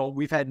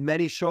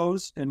many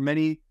shows and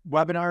many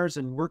webinars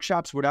and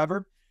workshops,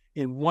 whatever,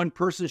 and one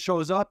person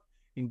shows up,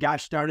 and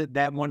gosh darn it,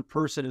 that one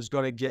person is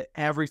going to get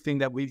everything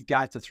that we've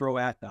got to throw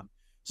at them.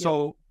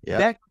 So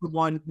that's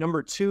one.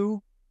 Number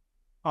two,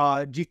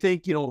 do you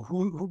think,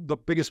 who the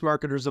biggest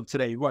marketers of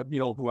today,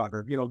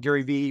 whoever,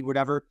 Gary Vee,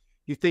 whatever,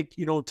 you think,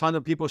 a ton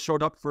of people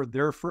showed up for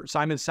their first,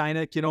 Simon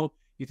Sinek,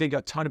 you think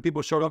a ton of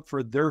people showed up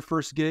for their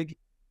first gig,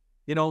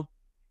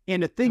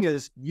 And the thing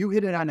is, you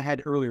hit it on the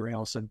head earlier,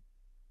 Allison.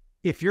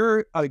 If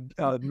you're a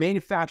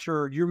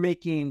manufacturer, you're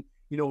making,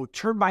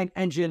 turbine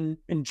engine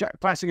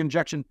plastic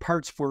injection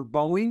parts for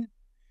Boeing,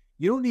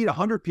 you don't need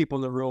 100 people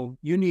in the room.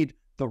 You need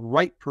the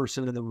right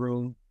person in the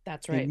room.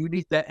 That's right. And you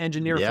need that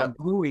engineer from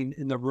Boeing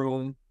in the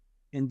room,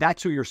 and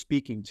that's who you're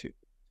speaking to.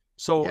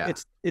 So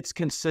it's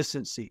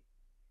consistency.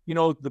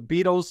 The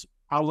Beatles,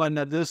 I'll end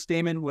at this,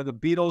 Damon, when the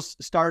Beatles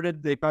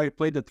started, they probably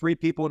played to 3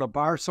 people in a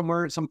bar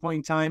somewhere at some point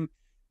in time.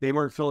 They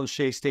weren't filling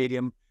Shea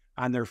Stadium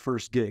on their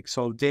first gig.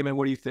 So, Damon,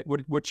 what do you think?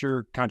 What's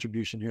your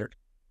contribution here?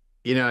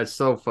 It's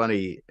so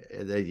funny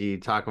that you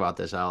talk about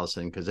this,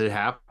 Allison, because it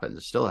happens.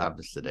 It still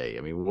happens today.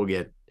 I mean,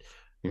 you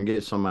can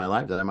get some of my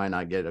life that I might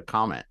not get a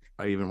comment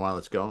even while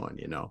it's going,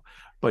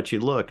 But you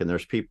look, and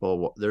there's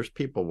people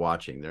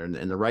watching there, and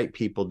the right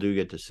people do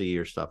get to see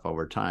your stuff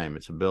over time.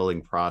 It's a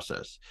building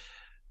process.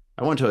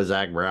 I went to a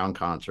Zach Brown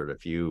concert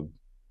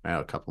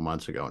a couple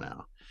months ago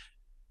now.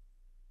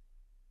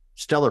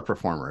 stellar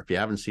performer. If you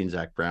haven't seen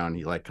Zach Brown,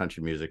 you like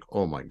country music.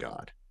 Oh my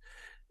God.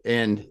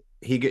 And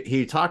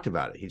he talked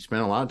about it. He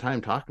spent a lot of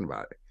time talking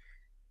about it.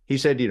 He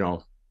said,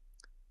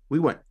 we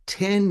went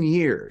 10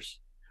 years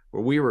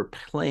where we were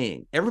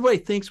playing. Everybody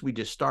thinks we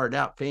just started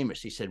out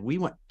famous. He said, we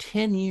went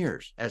 10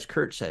 years, as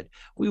Kurt said,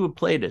 we would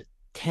play to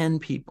 10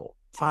 people,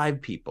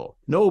 5 people,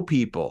 no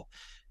people.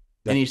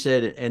 And he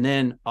said, and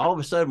then all of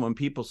a sudden, when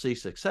people see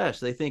success,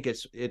 they think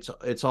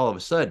it's all of a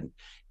sudden.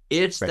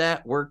 It's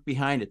that work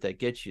behind it that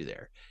gets you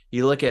there.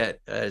 You look at,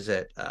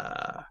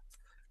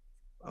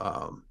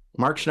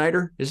 Mark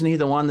Schneider? Isn't he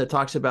the one that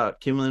talks about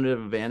cumulative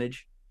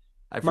advantage?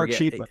 I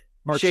forget.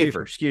 Mark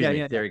Schaefer, excuse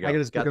me. There you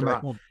go. Got the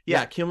wrong.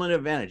 Yeah,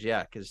 cumulative advantage.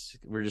 Yeah, because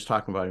we were just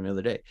talking about him the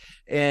other day.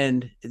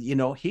 And,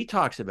 he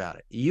talks about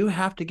it. You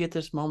have to get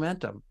this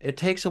momentum. It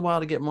takes a while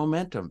to get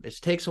momentum. It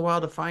takes a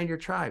while to find your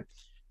tribe.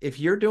 If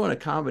you're doing a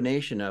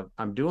combination of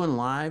I'm doing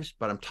lives,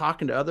 but I'm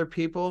talking to other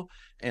people,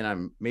 and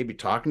I'm maybe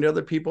talking to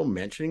other people,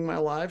 mentioning my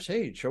lives,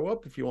 hey, show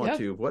up if you want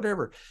to,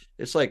 whatever.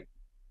 It's like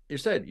you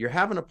said, you're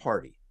having a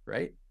party,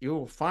 right? You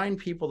will find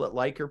people that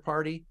like your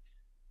party.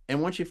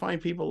 And once you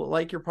find people that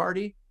like your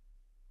party,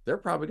 they're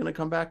probably going to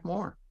come back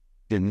more.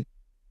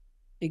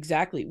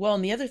 Exactly. Well,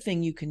 and the other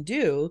thing you can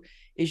do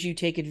is you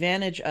take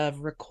advantage of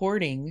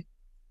recording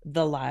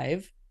the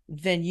live,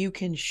 then you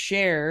can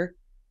share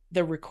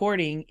the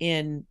recording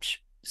in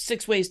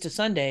 6 ways to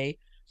Sunday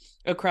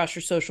across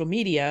your social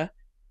media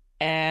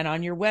and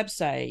on your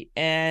website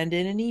and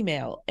in an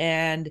email.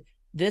 And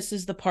this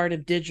is the part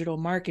of digital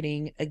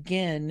marketing,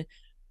 again,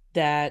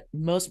 that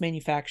most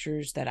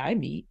manufacturers that I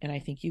meet, and I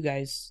think you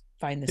guys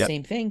find the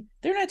same thing,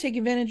 they're not taking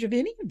advantage of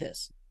any of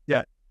this.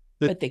 Yeah.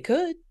 But they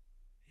could.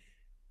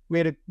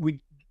 We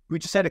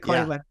just had a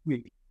client last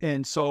week.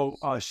 And so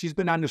she's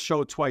been on the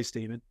show twice,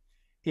 David.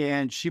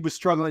 And she was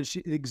struggling.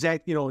 She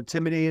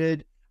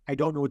intimidated. I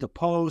don't know what to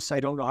post. I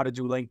don't know how to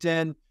do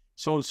LinkedIn,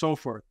 so on and so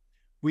forth.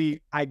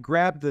 I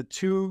grabbed the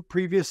 2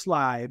 previous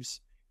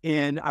lives,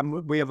 and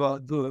we have a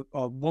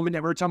woman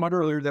that we were talking about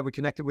earlier that we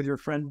connected with your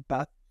friend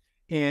Beth.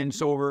 And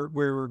so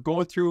we're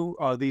going through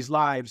these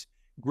lives,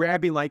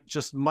 grabbing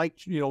just mic,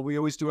 we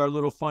always do our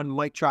little fun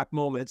mic drop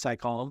moments, I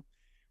call them.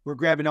 We're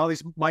grabbing all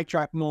these mic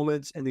drop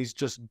moments and these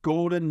just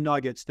golden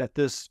nuggets that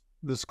this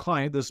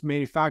client, this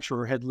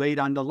manufacturer had laid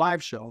on the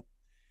live show,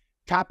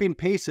 copy and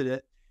pasted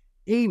it.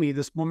 Amy,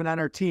 this woman on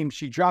our team,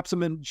 she drops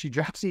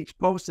each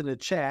post in the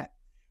chat,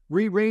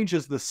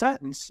 rearranges the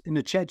sentence in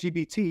the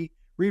ChatGPT,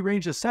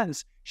 rearranges the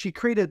sentence. She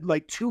created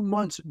 2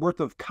 months worth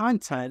of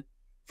content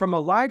from a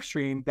live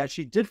stream that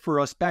she did for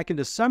us back in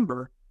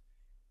December.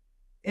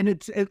 And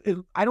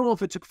I don't know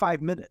if it took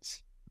 5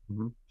 minutes.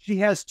 Mm-hmm. She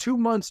has 2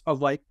 months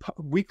of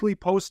weekly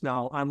posts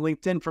now on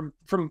LinkedIn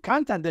from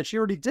content that she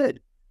already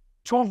did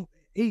 10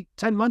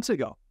 months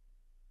ago.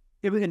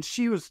 And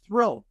she was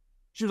thrilled.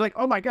 She was like,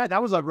 oh my God,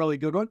 that was a really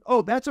good one.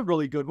 Oh, that's a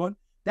really good one.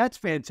 That's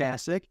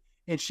fantastic.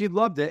 And she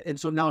loved it. And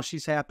so now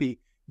she's happy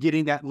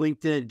getting that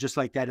LinkedIn, just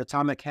like that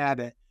Atomic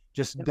Habit,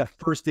 just the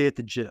first day at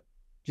the gym.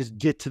 Just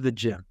get to the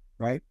gym,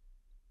 right?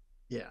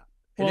 Yeah.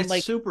 And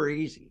it's super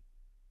easy.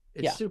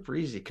 It's super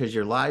easy because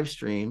your live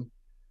stream,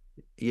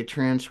 you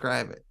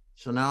transcribe it.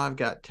 So now I've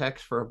got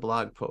text for a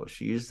blog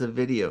post. Use the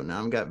video.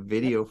 Now I've got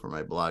video for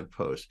my blog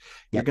post.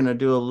 You're going to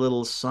do a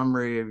little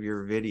summary of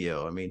your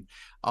video. I mean,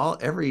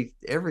 every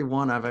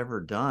one I've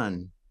ever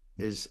done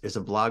is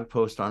a blog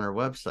post on our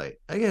website.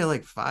 I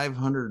get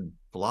 500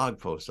 blog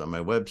posts on my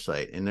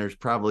website, and there's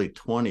probably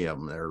 20 of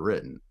them that are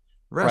written.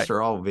 The rest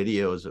are all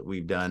videos that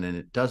we've done, and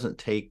it doesn't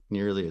take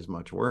nearly as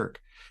much work.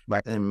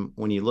 Right. And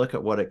when you look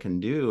at what it can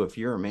do, if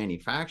you're a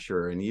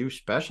manufacturer and you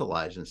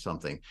specialize in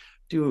something,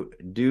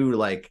 do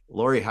like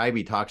Lori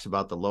Hybe talks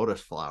about the lotus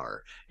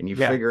flower, and you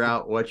figure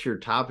out what your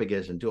topic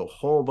is and do a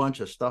whole bunch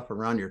of stuff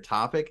around your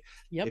topic.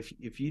 Yep.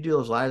 If you do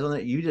those lives on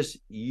it,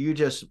 you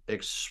just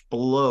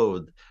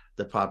explode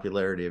the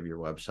popularity of your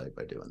website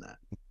by doing that.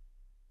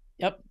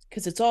 Yep.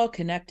 Because it's all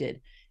connected.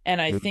 And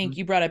I think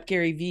you brought up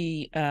Gary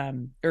V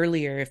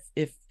earlier.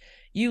 If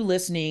you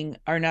listening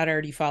are not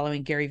already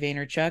following Gary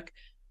Vaynerchuk,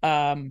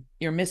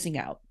 you're missing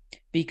out,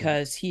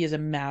 because he is a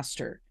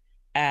master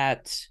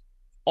at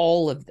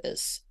all of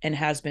this and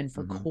has been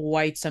for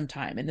quite some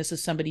time. And this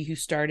is somebody who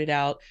started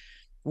out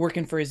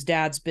working for his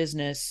dad's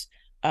business,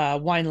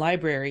 Wine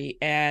Library,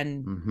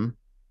 and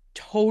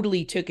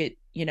totally took it,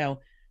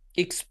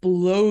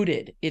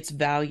 exploded its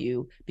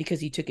value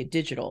because he took it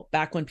digital.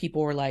 Back when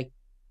people were like,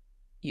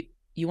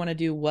 you want to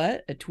do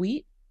what? A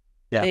tweet?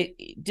 Yeah.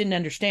 They didn't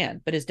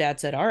understand, but his dad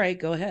said, all right,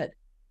 go ahead.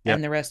 Yep.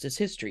 And the rest is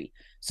history.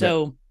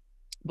 So,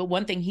 but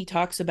one thing he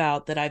talks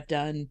about that I've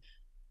done,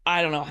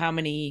 I don't know how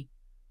many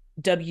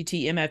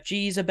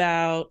WTMFGs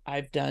about,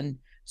 I've done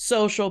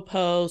social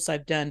posts,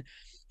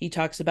 he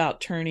talks about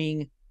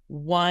turning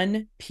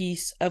one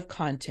piece of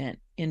content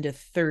into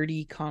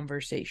 30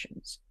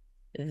 conversations.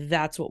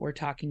 That's what we're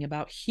talking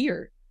about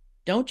here.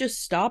 Don't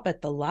just stop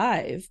at the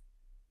live,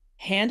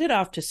 hand it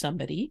off to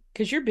somebody,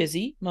 because you're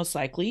busy, most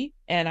likely.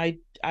 And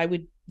I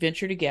would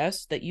venture to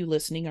guess that you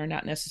listening are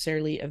not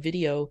necessarily a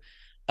video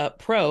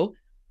pro,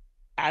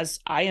 as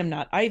I am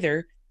not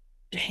either.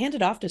 hand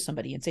it off to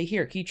somebody and say,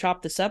 here, can you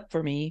chop this up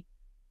for me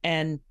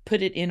and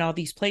put it in all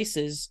these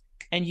places?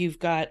 And you've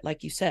got,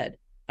 like you said,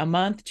 a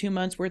month, 2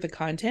 months worth of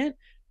content,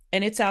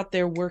 and it's out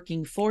there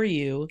working for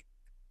you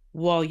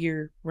while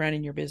you're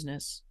running your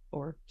business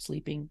or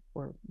sleeping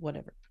or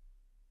whatever.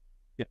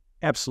 Yeah,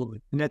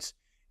 absolutely. And that's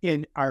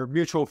in our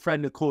mutual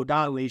friend, Nicole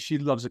Donnelly, she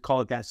loves to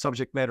call it that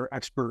subject matter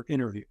expert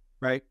interview,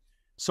 right?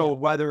 So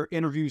whether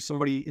interview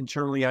somebody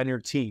internally on your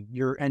team,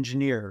 your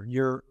engineer,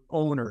 your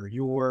owner,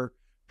 your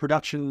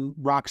production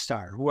rock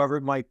star, whoever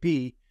it might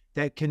be,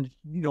 that can,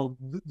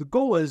 the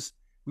goal is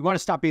we want to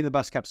stop being the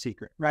best kept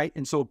secret, right?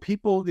 And so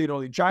people, they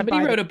drive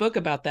Somebody by. wrote a book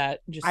about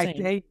that. Just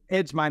saying.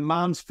 It's my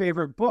mom's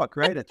favorite book,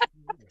 right?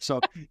 So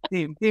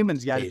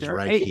Damon's got it there.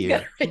 Right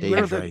here.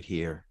 Dave's right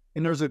here.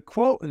 And there's a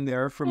quote in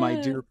there from my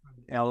dear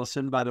friend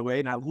Allison, by the way,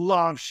 and I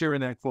love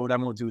sharing that quote.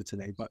 I'm going to do it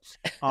today, but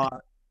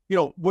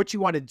what you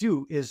want to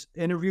do is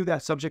interview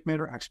that subject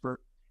matter expert.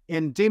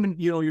 And Damon,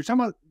 you're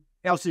talking about,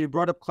 Allison, you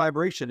brought up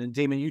collaboration, and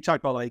Damon, you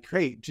talked about like,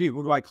 hey, gee,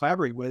 who do I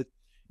collaborate with?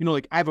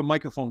 Like I have a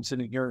microphone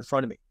sitting here in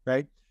front of me,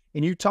 right?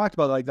 And you talked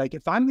about like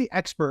if I'm the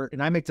expert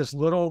and I make this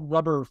little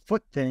rubber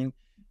foot thing,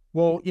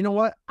 well, you know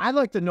what? I'd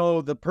like to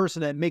know the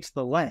person that makes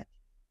the lens.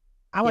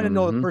 I want to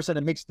know the person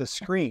that makes the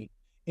screen.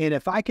 And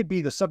if I could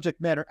be the subject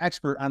matter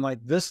expert on like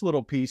this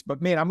little piece,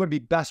 but man, I'm going to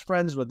be best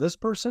friends with this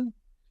person.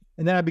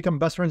 And then I become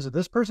best friends with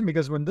this person,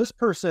 because when this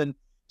person,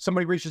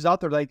 somebody reaches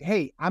out, they're like,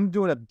 hey, I'm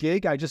doing a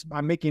gig.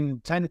 I'm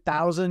making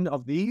 10,000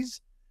 of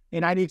these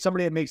and I need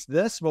somebody that makes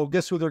this. Well,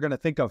 guess who they're going to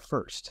think of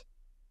first?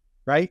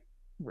 Right.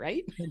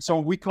 Right. And so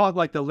we call it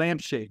like the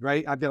lampshade,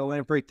 right? I've got a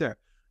lamp right there.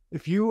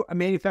 If you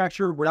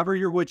manufacture whatever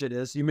your widget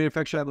is, you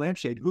manufacture that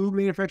lampshade. Who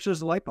manufactures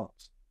the light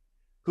bulbs?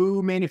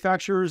 Who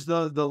manufactures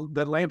the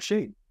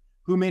lampshade?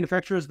 Who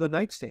manufactures the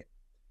nightstand?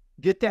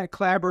 Get that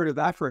collaborative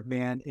effort,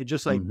 man, and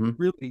just like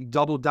really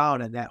double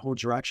down in that whole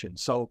direction.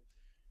 So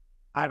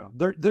I don't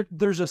know.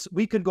 There's just,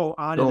 we could go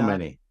on So and on,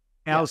 many.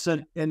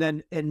 Allison. Yeah.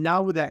 And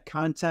now with that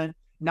content,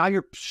 now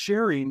you're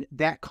sharing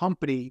that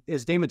company,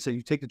 as Damon said,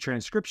 you take the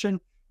transcription,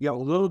 you have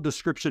a little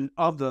description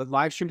of the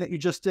live stream that you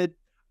just did.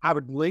 I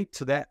would link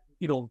to that,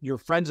 your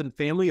friends and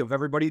family of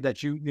everybody that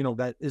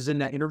that is in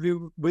that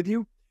interview with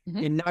you.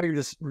 And now you're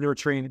just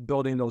nurturing,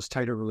 building those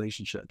tighter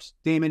relationships.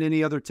 Damon,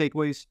 any other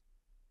takeaways?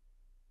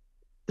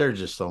 There's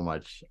just so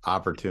much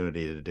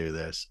opportunity to do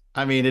this.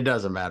 I mean, it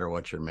doesn't matter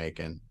what you're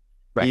making.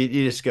 Right.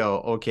 You just go,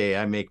 okay,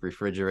 I make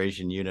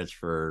refrigeration units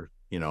for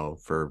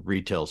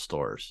retail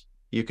stores.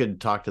 You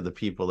could talk to the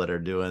people that are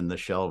doing the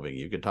shelving.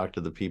 You could talk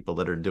to the people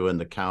that are doing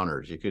the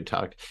counters. You could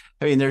talk.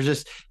 I mean,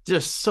 there's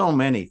just so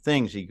many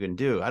things you can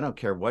do. I don't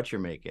care what you're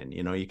making.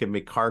 You can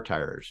make car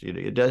tires.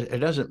 It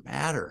doesn't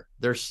matter.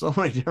 There's so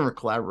many different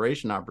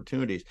collaboration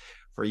opportunities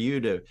for you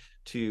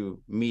to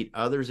meet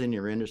others in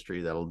your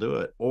industry that'll do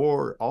it.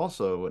 Or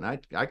also, and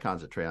I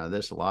concentrate on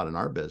this a lot in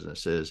our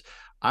business, is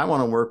I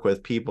want to work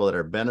with people that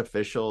are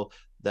beneficial,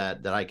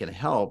 that I can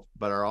help,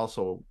 but are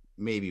also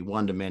maybe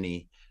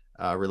one-to-many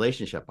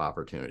relationship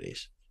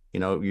opportunities.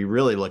 You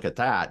really look at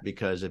that,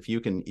 because if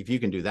you can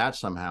do that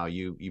somehow,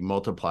 you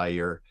multiply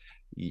your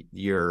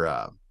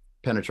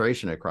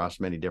penetration across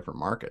many different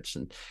markets.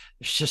 And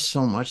there's just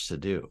so much to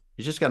do.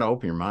 You just got to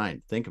open your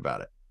mind, think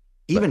about it.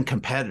 Even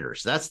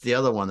competitors, that's the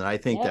other one that I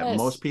think that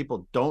most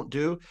people don't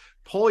do.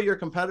 Pull your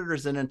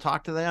competitors in and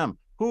talk to them.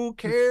 Who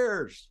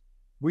cares?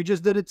 We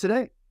just did it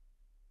today.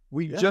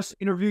 We just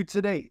interviewed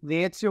today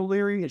Nancy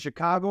O'Leary in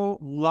Chicago.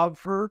 Love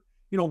her.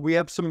 We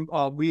have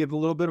we have a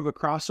little bit of a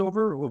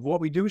crossover of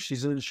what we do.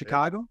 She's in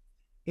Chicago,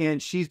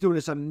 and she's doing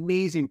this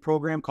amazing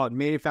program called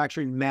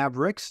Manufacturing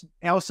Mavericks.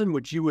 Allison,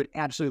 which you would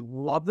absolutely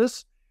love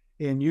this,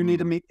 and you need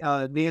to meet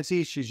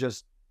Nancy. She's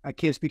just, I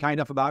can't speak high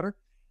enough about her.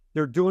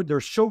 They're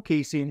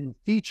showcasing and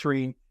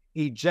featuring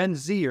a Gen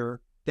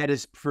Zer that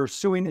is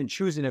pursuing and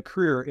choosing a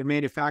career in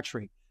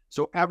manufacturing.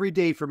 So every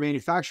day for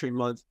Manufacturing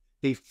Month,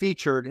 they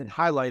featured and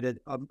highlighted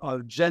a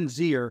Gen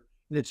Zer.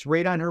 And it's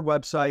right on her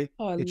website.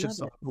 It's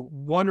just a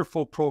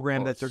wonderful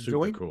program that they're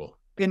doing. Cool.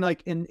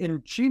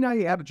 And she and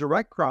I have a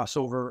direct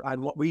crossover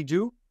on what we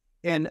do.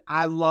 And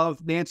I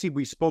love Nancy.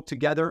 We spoke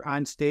together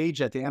on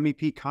stage at the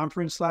MEP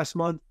conference last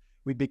month.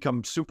 We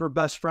become super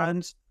best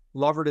friends.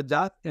 Love her to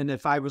death. And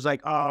if I was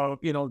like, oh,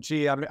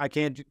 gee, I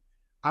can't do,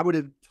 I would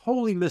have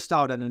totally missed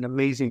out on an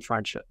amazing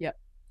friendship. Yep.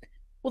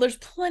 Well, there's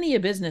plenty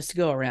of business to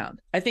go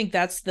around. I think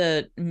that's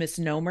the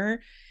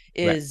misnomer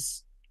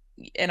is,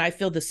 and I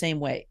feel the same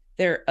way.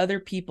 There are other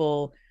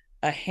people,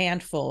 a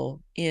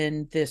handful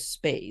in this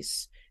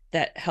space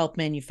that help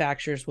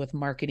manufacturers with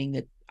marketing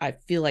that I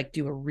feel like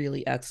do a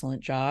really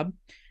excellent job.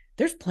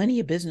 There's plenty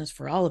of business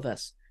for all of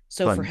us.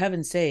 So for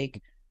heaven's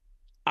sake,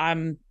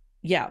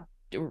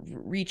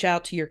 reach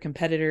out to your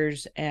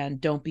competitors and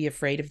don't be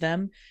afraid of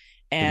them.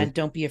 And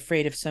don't be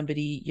afraid of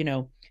somebody,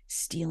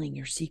 stealing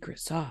your secret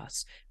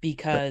sauce,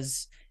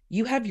 because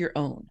you have your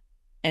own.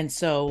 And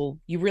so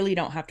you really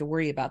don't have to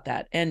worry about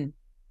that. And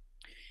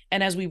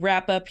as we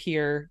wrap up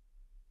here,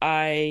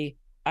 I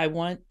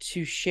want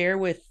to share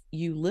with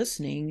you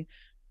listening,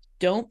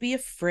 don't be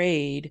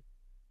afraid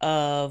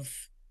of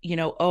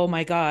oh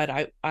my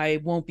God, I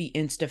won't be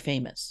Insta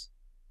famous,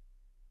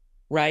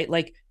 right?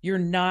 Like, you're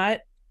not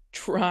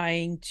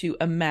trying to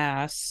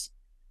amass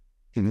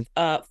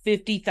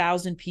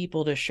 50,000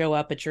 people to show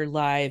up at your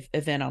live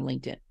event on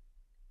LinkedIn.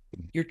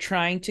 You're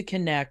trying to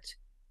connect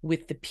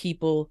with the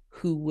people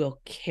who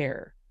will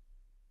care,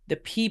 the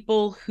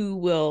people who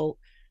will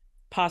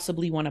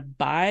possibly want to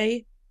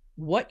buy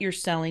what you're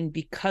selling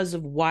because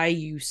of why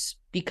you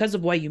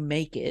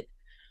make it,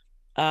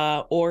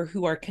 or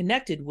who are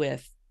connected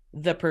with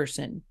the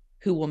person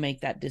who will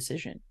make that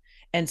decision.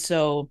 And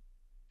so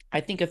I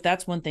think if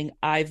that's one thing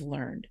I've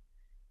learned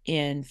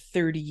in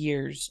 30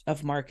 years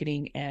of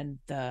marketing and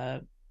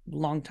the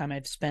long time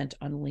I've spent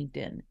on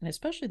LinkedIn, and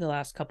especially the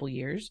last couple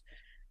years,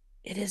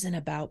 it isn't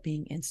about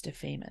being Insta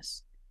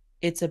famous.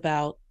 It's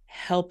about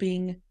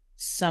helping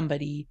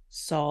somebody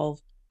solve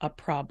a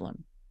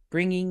problem,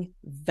 bringing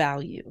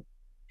value,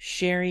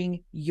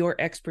 sharing your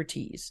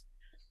expertise.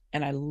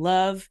 And I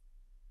love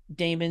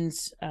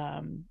Damon's,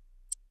 I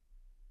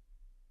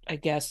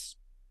guess,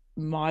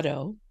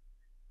 motto.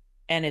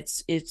 And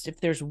it's if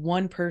there's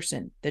one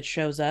person that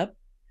shows up,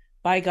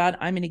 by God,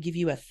 I'm going to give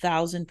you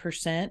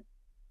 1,000%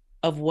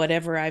 of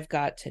whatever I've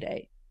got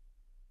today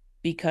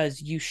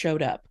because you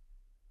showed up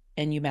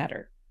and you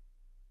matter.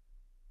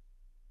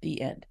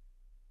 The end.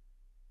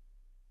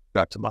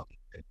 Got to mouth.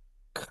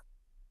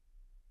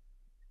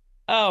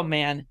 Oh,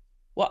 man.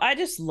 Well, I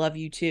just love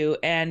you too.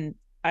 And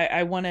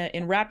I want to,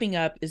 in wrapping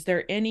up, is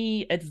there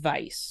any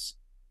advice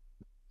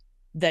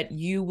that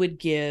you would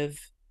give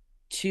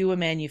to a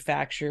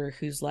manufacturer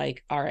who's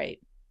like, all right,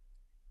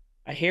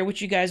 I hear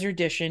what you guys are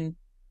dishing.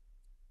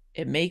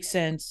 It makes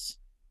sense.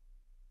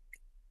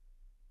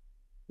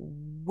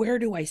 Where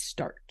do I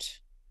start?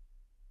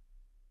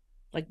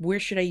 Like, where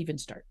should I even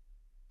start?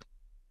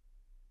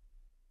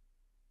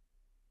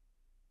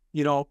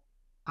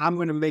 I'm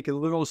going to make a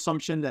little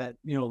assumption that,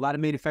 a lot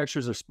of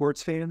manufacturers are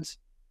sports fans.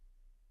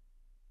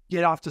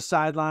 Get off the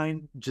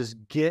sideline. Just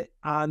get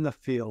on the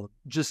field.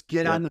 Just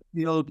get on the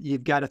field.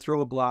 You've got to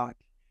throw a block.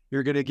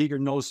 You're going to get your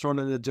nose thrown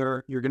in the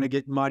dirt. You're going to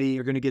get muddy.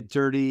 You're going to get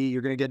dirty.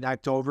 You're going to get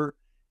knocked over.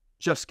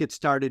 Just get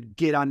started.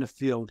 Get on the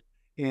field.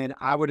 And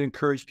I would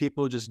encourage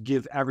people to just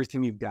give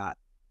everything you've got.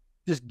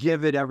 Just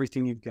give it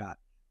everything you've got.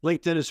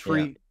 LinkedIn is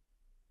free. Yeah.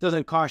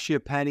 Doesn't cost you a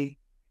penny.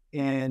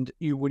 And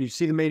when you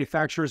see the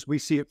manufacturers, we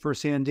see it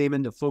firsthand,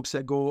 Damon, the folks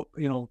that go,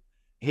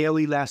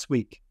 Haley last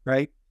week,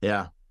 right?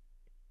 Yeah.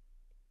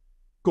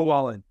 Go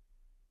all in.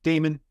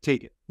 Damon,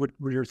 take it. What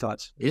were your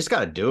thoughts? You just got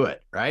to do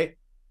it, right?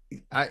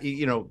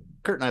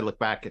 Kurt and I look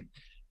back and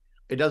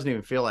it doesn't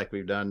even feel like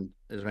we've done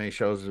as many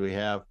shows as we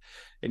have.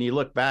 And you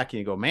look back and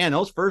you go, man,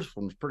 those first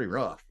ones pretty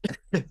rough.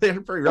 They're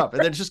pretty rough.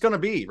 And it's just going to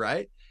be,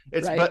 right?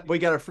 But we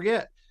got to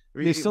forget.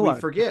 We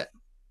forget.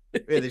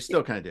 Yeah, they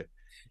still kind of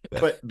do.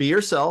 But be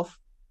yourself.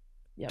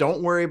 Yep.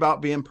 Don't worry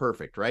about being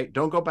perfect, right?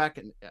 Don't go back.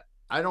 And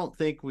I don't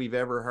think we've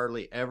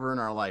hardly ever in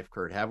our life,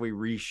 Kurt, have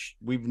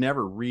we've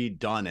never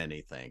redone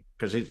anything,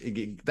 because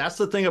that's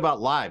the thing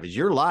about live is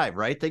you're live,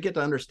 right? They get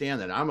to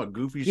understand that I'm a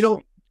goofy,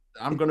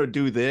 I'm going to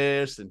do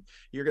this and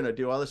you're going to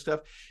do all this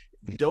stuff.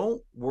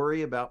 Don't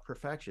worry about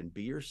perfection.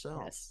 Be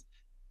yourself. Yes.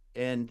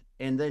 And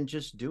then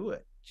just do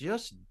it.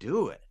 Just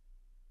do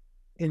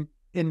it.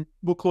 And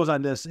we'll close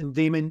on this. And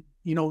Damon,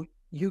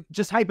 you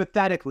just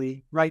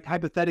hypothetically, right?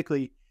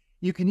 Hypothetically,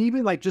 you can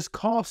even just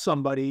call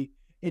somebody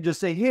and just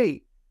say,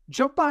 hey,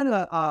 jump on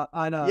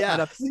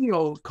a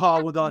video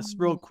call with us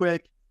real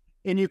quick.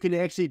 And you can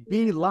actually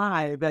be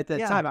live at that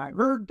time.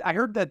 I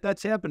heard that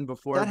that's happened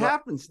before. That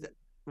happens.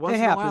 Once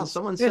in a while,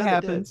 someone said it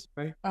happens,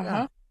 right?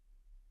 Uh-huh.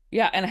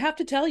 Yeah, and I have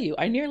to tell you,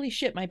 I nearly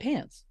shit my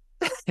pants.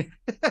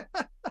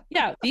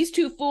 Yeah, these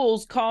two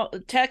fools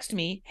text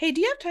me, hey, do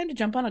you have time to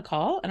jump on a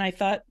call? And I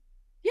thought,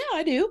 yeah,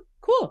 I do.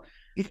 Cool.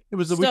 It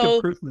was the week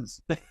of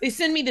Christmas. They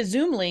send me the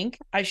Zoom link.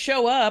 I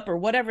show up, or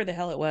whatever the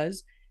hell it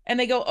was, and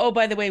they go, oh,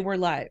 by the way, we're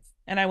live.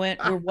 And I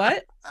went, we're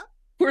what?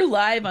 We're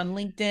live on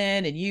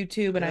LinkedIn and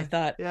YouTube. And I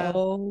thought,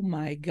 oh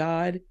my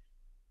God.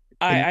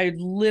 I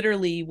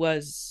literally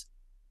was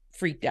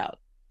freaked out.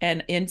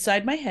 And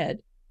inside my head,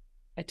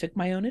 I took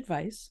my own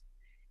advice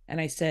and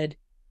I said,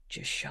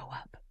 just show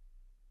up.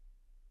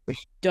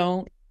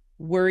 Don't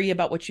worry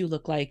about what you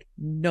look like.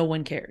 No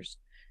one cares.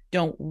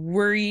 Don't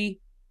worry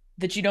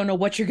that you don't know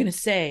what you're going to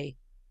say.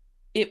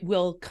 It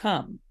will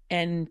come.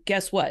 And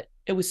guess what?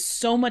 It was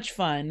so much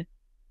fun.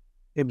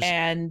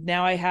 And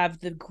now I have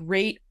the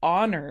great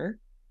honor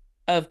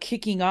of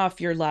kicking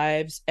off your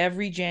lives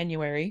every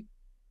January.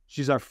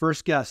 She's our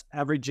first guest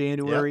every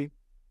January. Yep.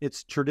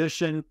 It's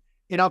tradition.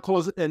 And I'll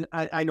close it. And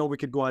I know we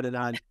could go on and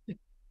on.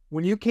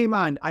 When you came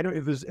on,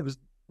 it was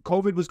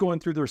COVID was going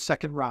through their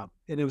second round,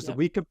 and it was the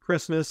week of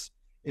Christmas.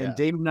 And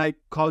Dave and I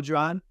called you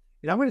on,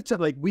 and I'm going to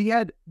tell you, we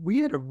had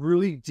a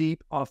really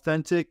deep,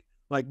 authentic,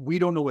 we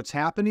don't know what's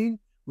happening,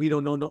 we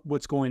don't know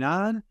what's going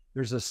on.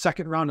 There's a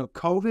second round of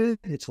COVID.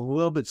 It's a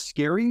little bit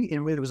scary,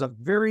 and it was a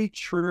very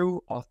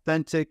true,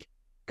 authentic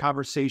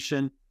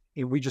conversation.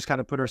 And we just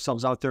kind of put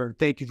ourselves out there.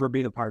 Thank you for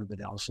being a part of it,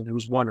 Allison. It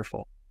was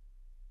wonderful.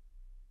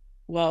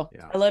 Well,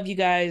 I love you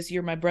guys.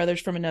 You're my brothers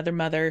from another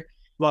mother.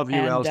 Love you,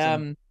 And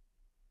Allison.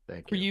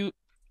 Thank for you. you,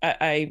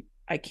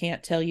 I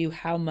can't tell you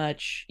how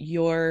much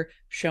your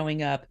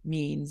showing up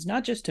means,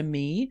 not just to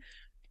me,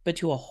 but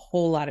to a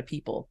whole lot of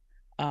people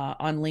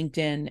on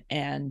LinkedIn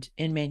and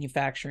in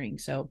manufacturing.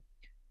 So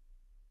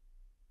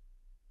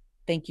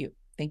thank you.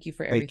 Thank you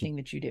for everything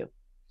that you do.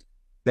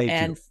 Thank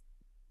and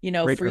you.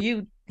 know, Great for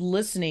you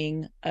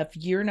listening, if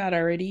you're not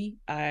already,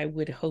 I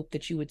would hope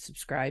that you would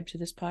subscribe to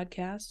this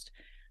podcast.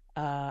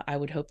 I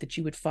would hope that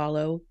you would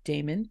follow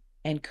Damon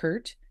and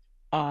Kurt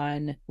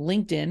on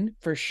LinkedIn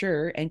for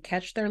sure and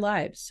catch their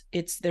lives.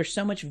 There's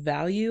so much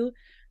value,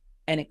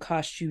 and it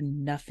costs you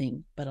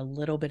nothing but a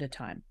little bit of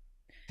time.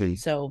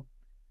 So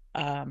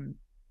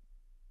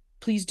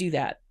please do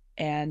that.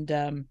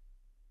 And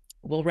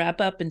we'll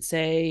wrap up and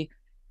say,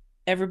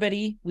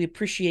 everybody, we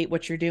appreciate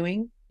what you're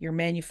doing. You're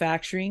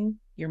manufacturing.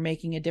 You're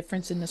making a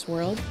difference in this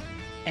world,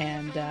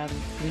 and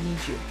we need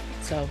you.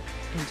 So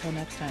until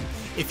next time.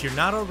 If you're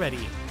not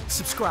already,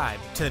 subscribe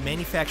to the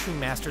Manufacturing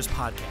Masters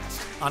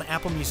podcast on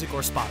Apple Music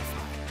or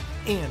Spotify.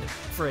 And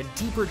for a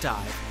deeper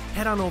dive,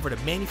 head on over to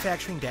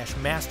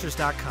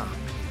manufacturing-masters.com.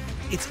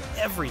 It's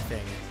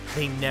everything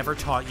they never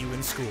taught you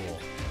in school.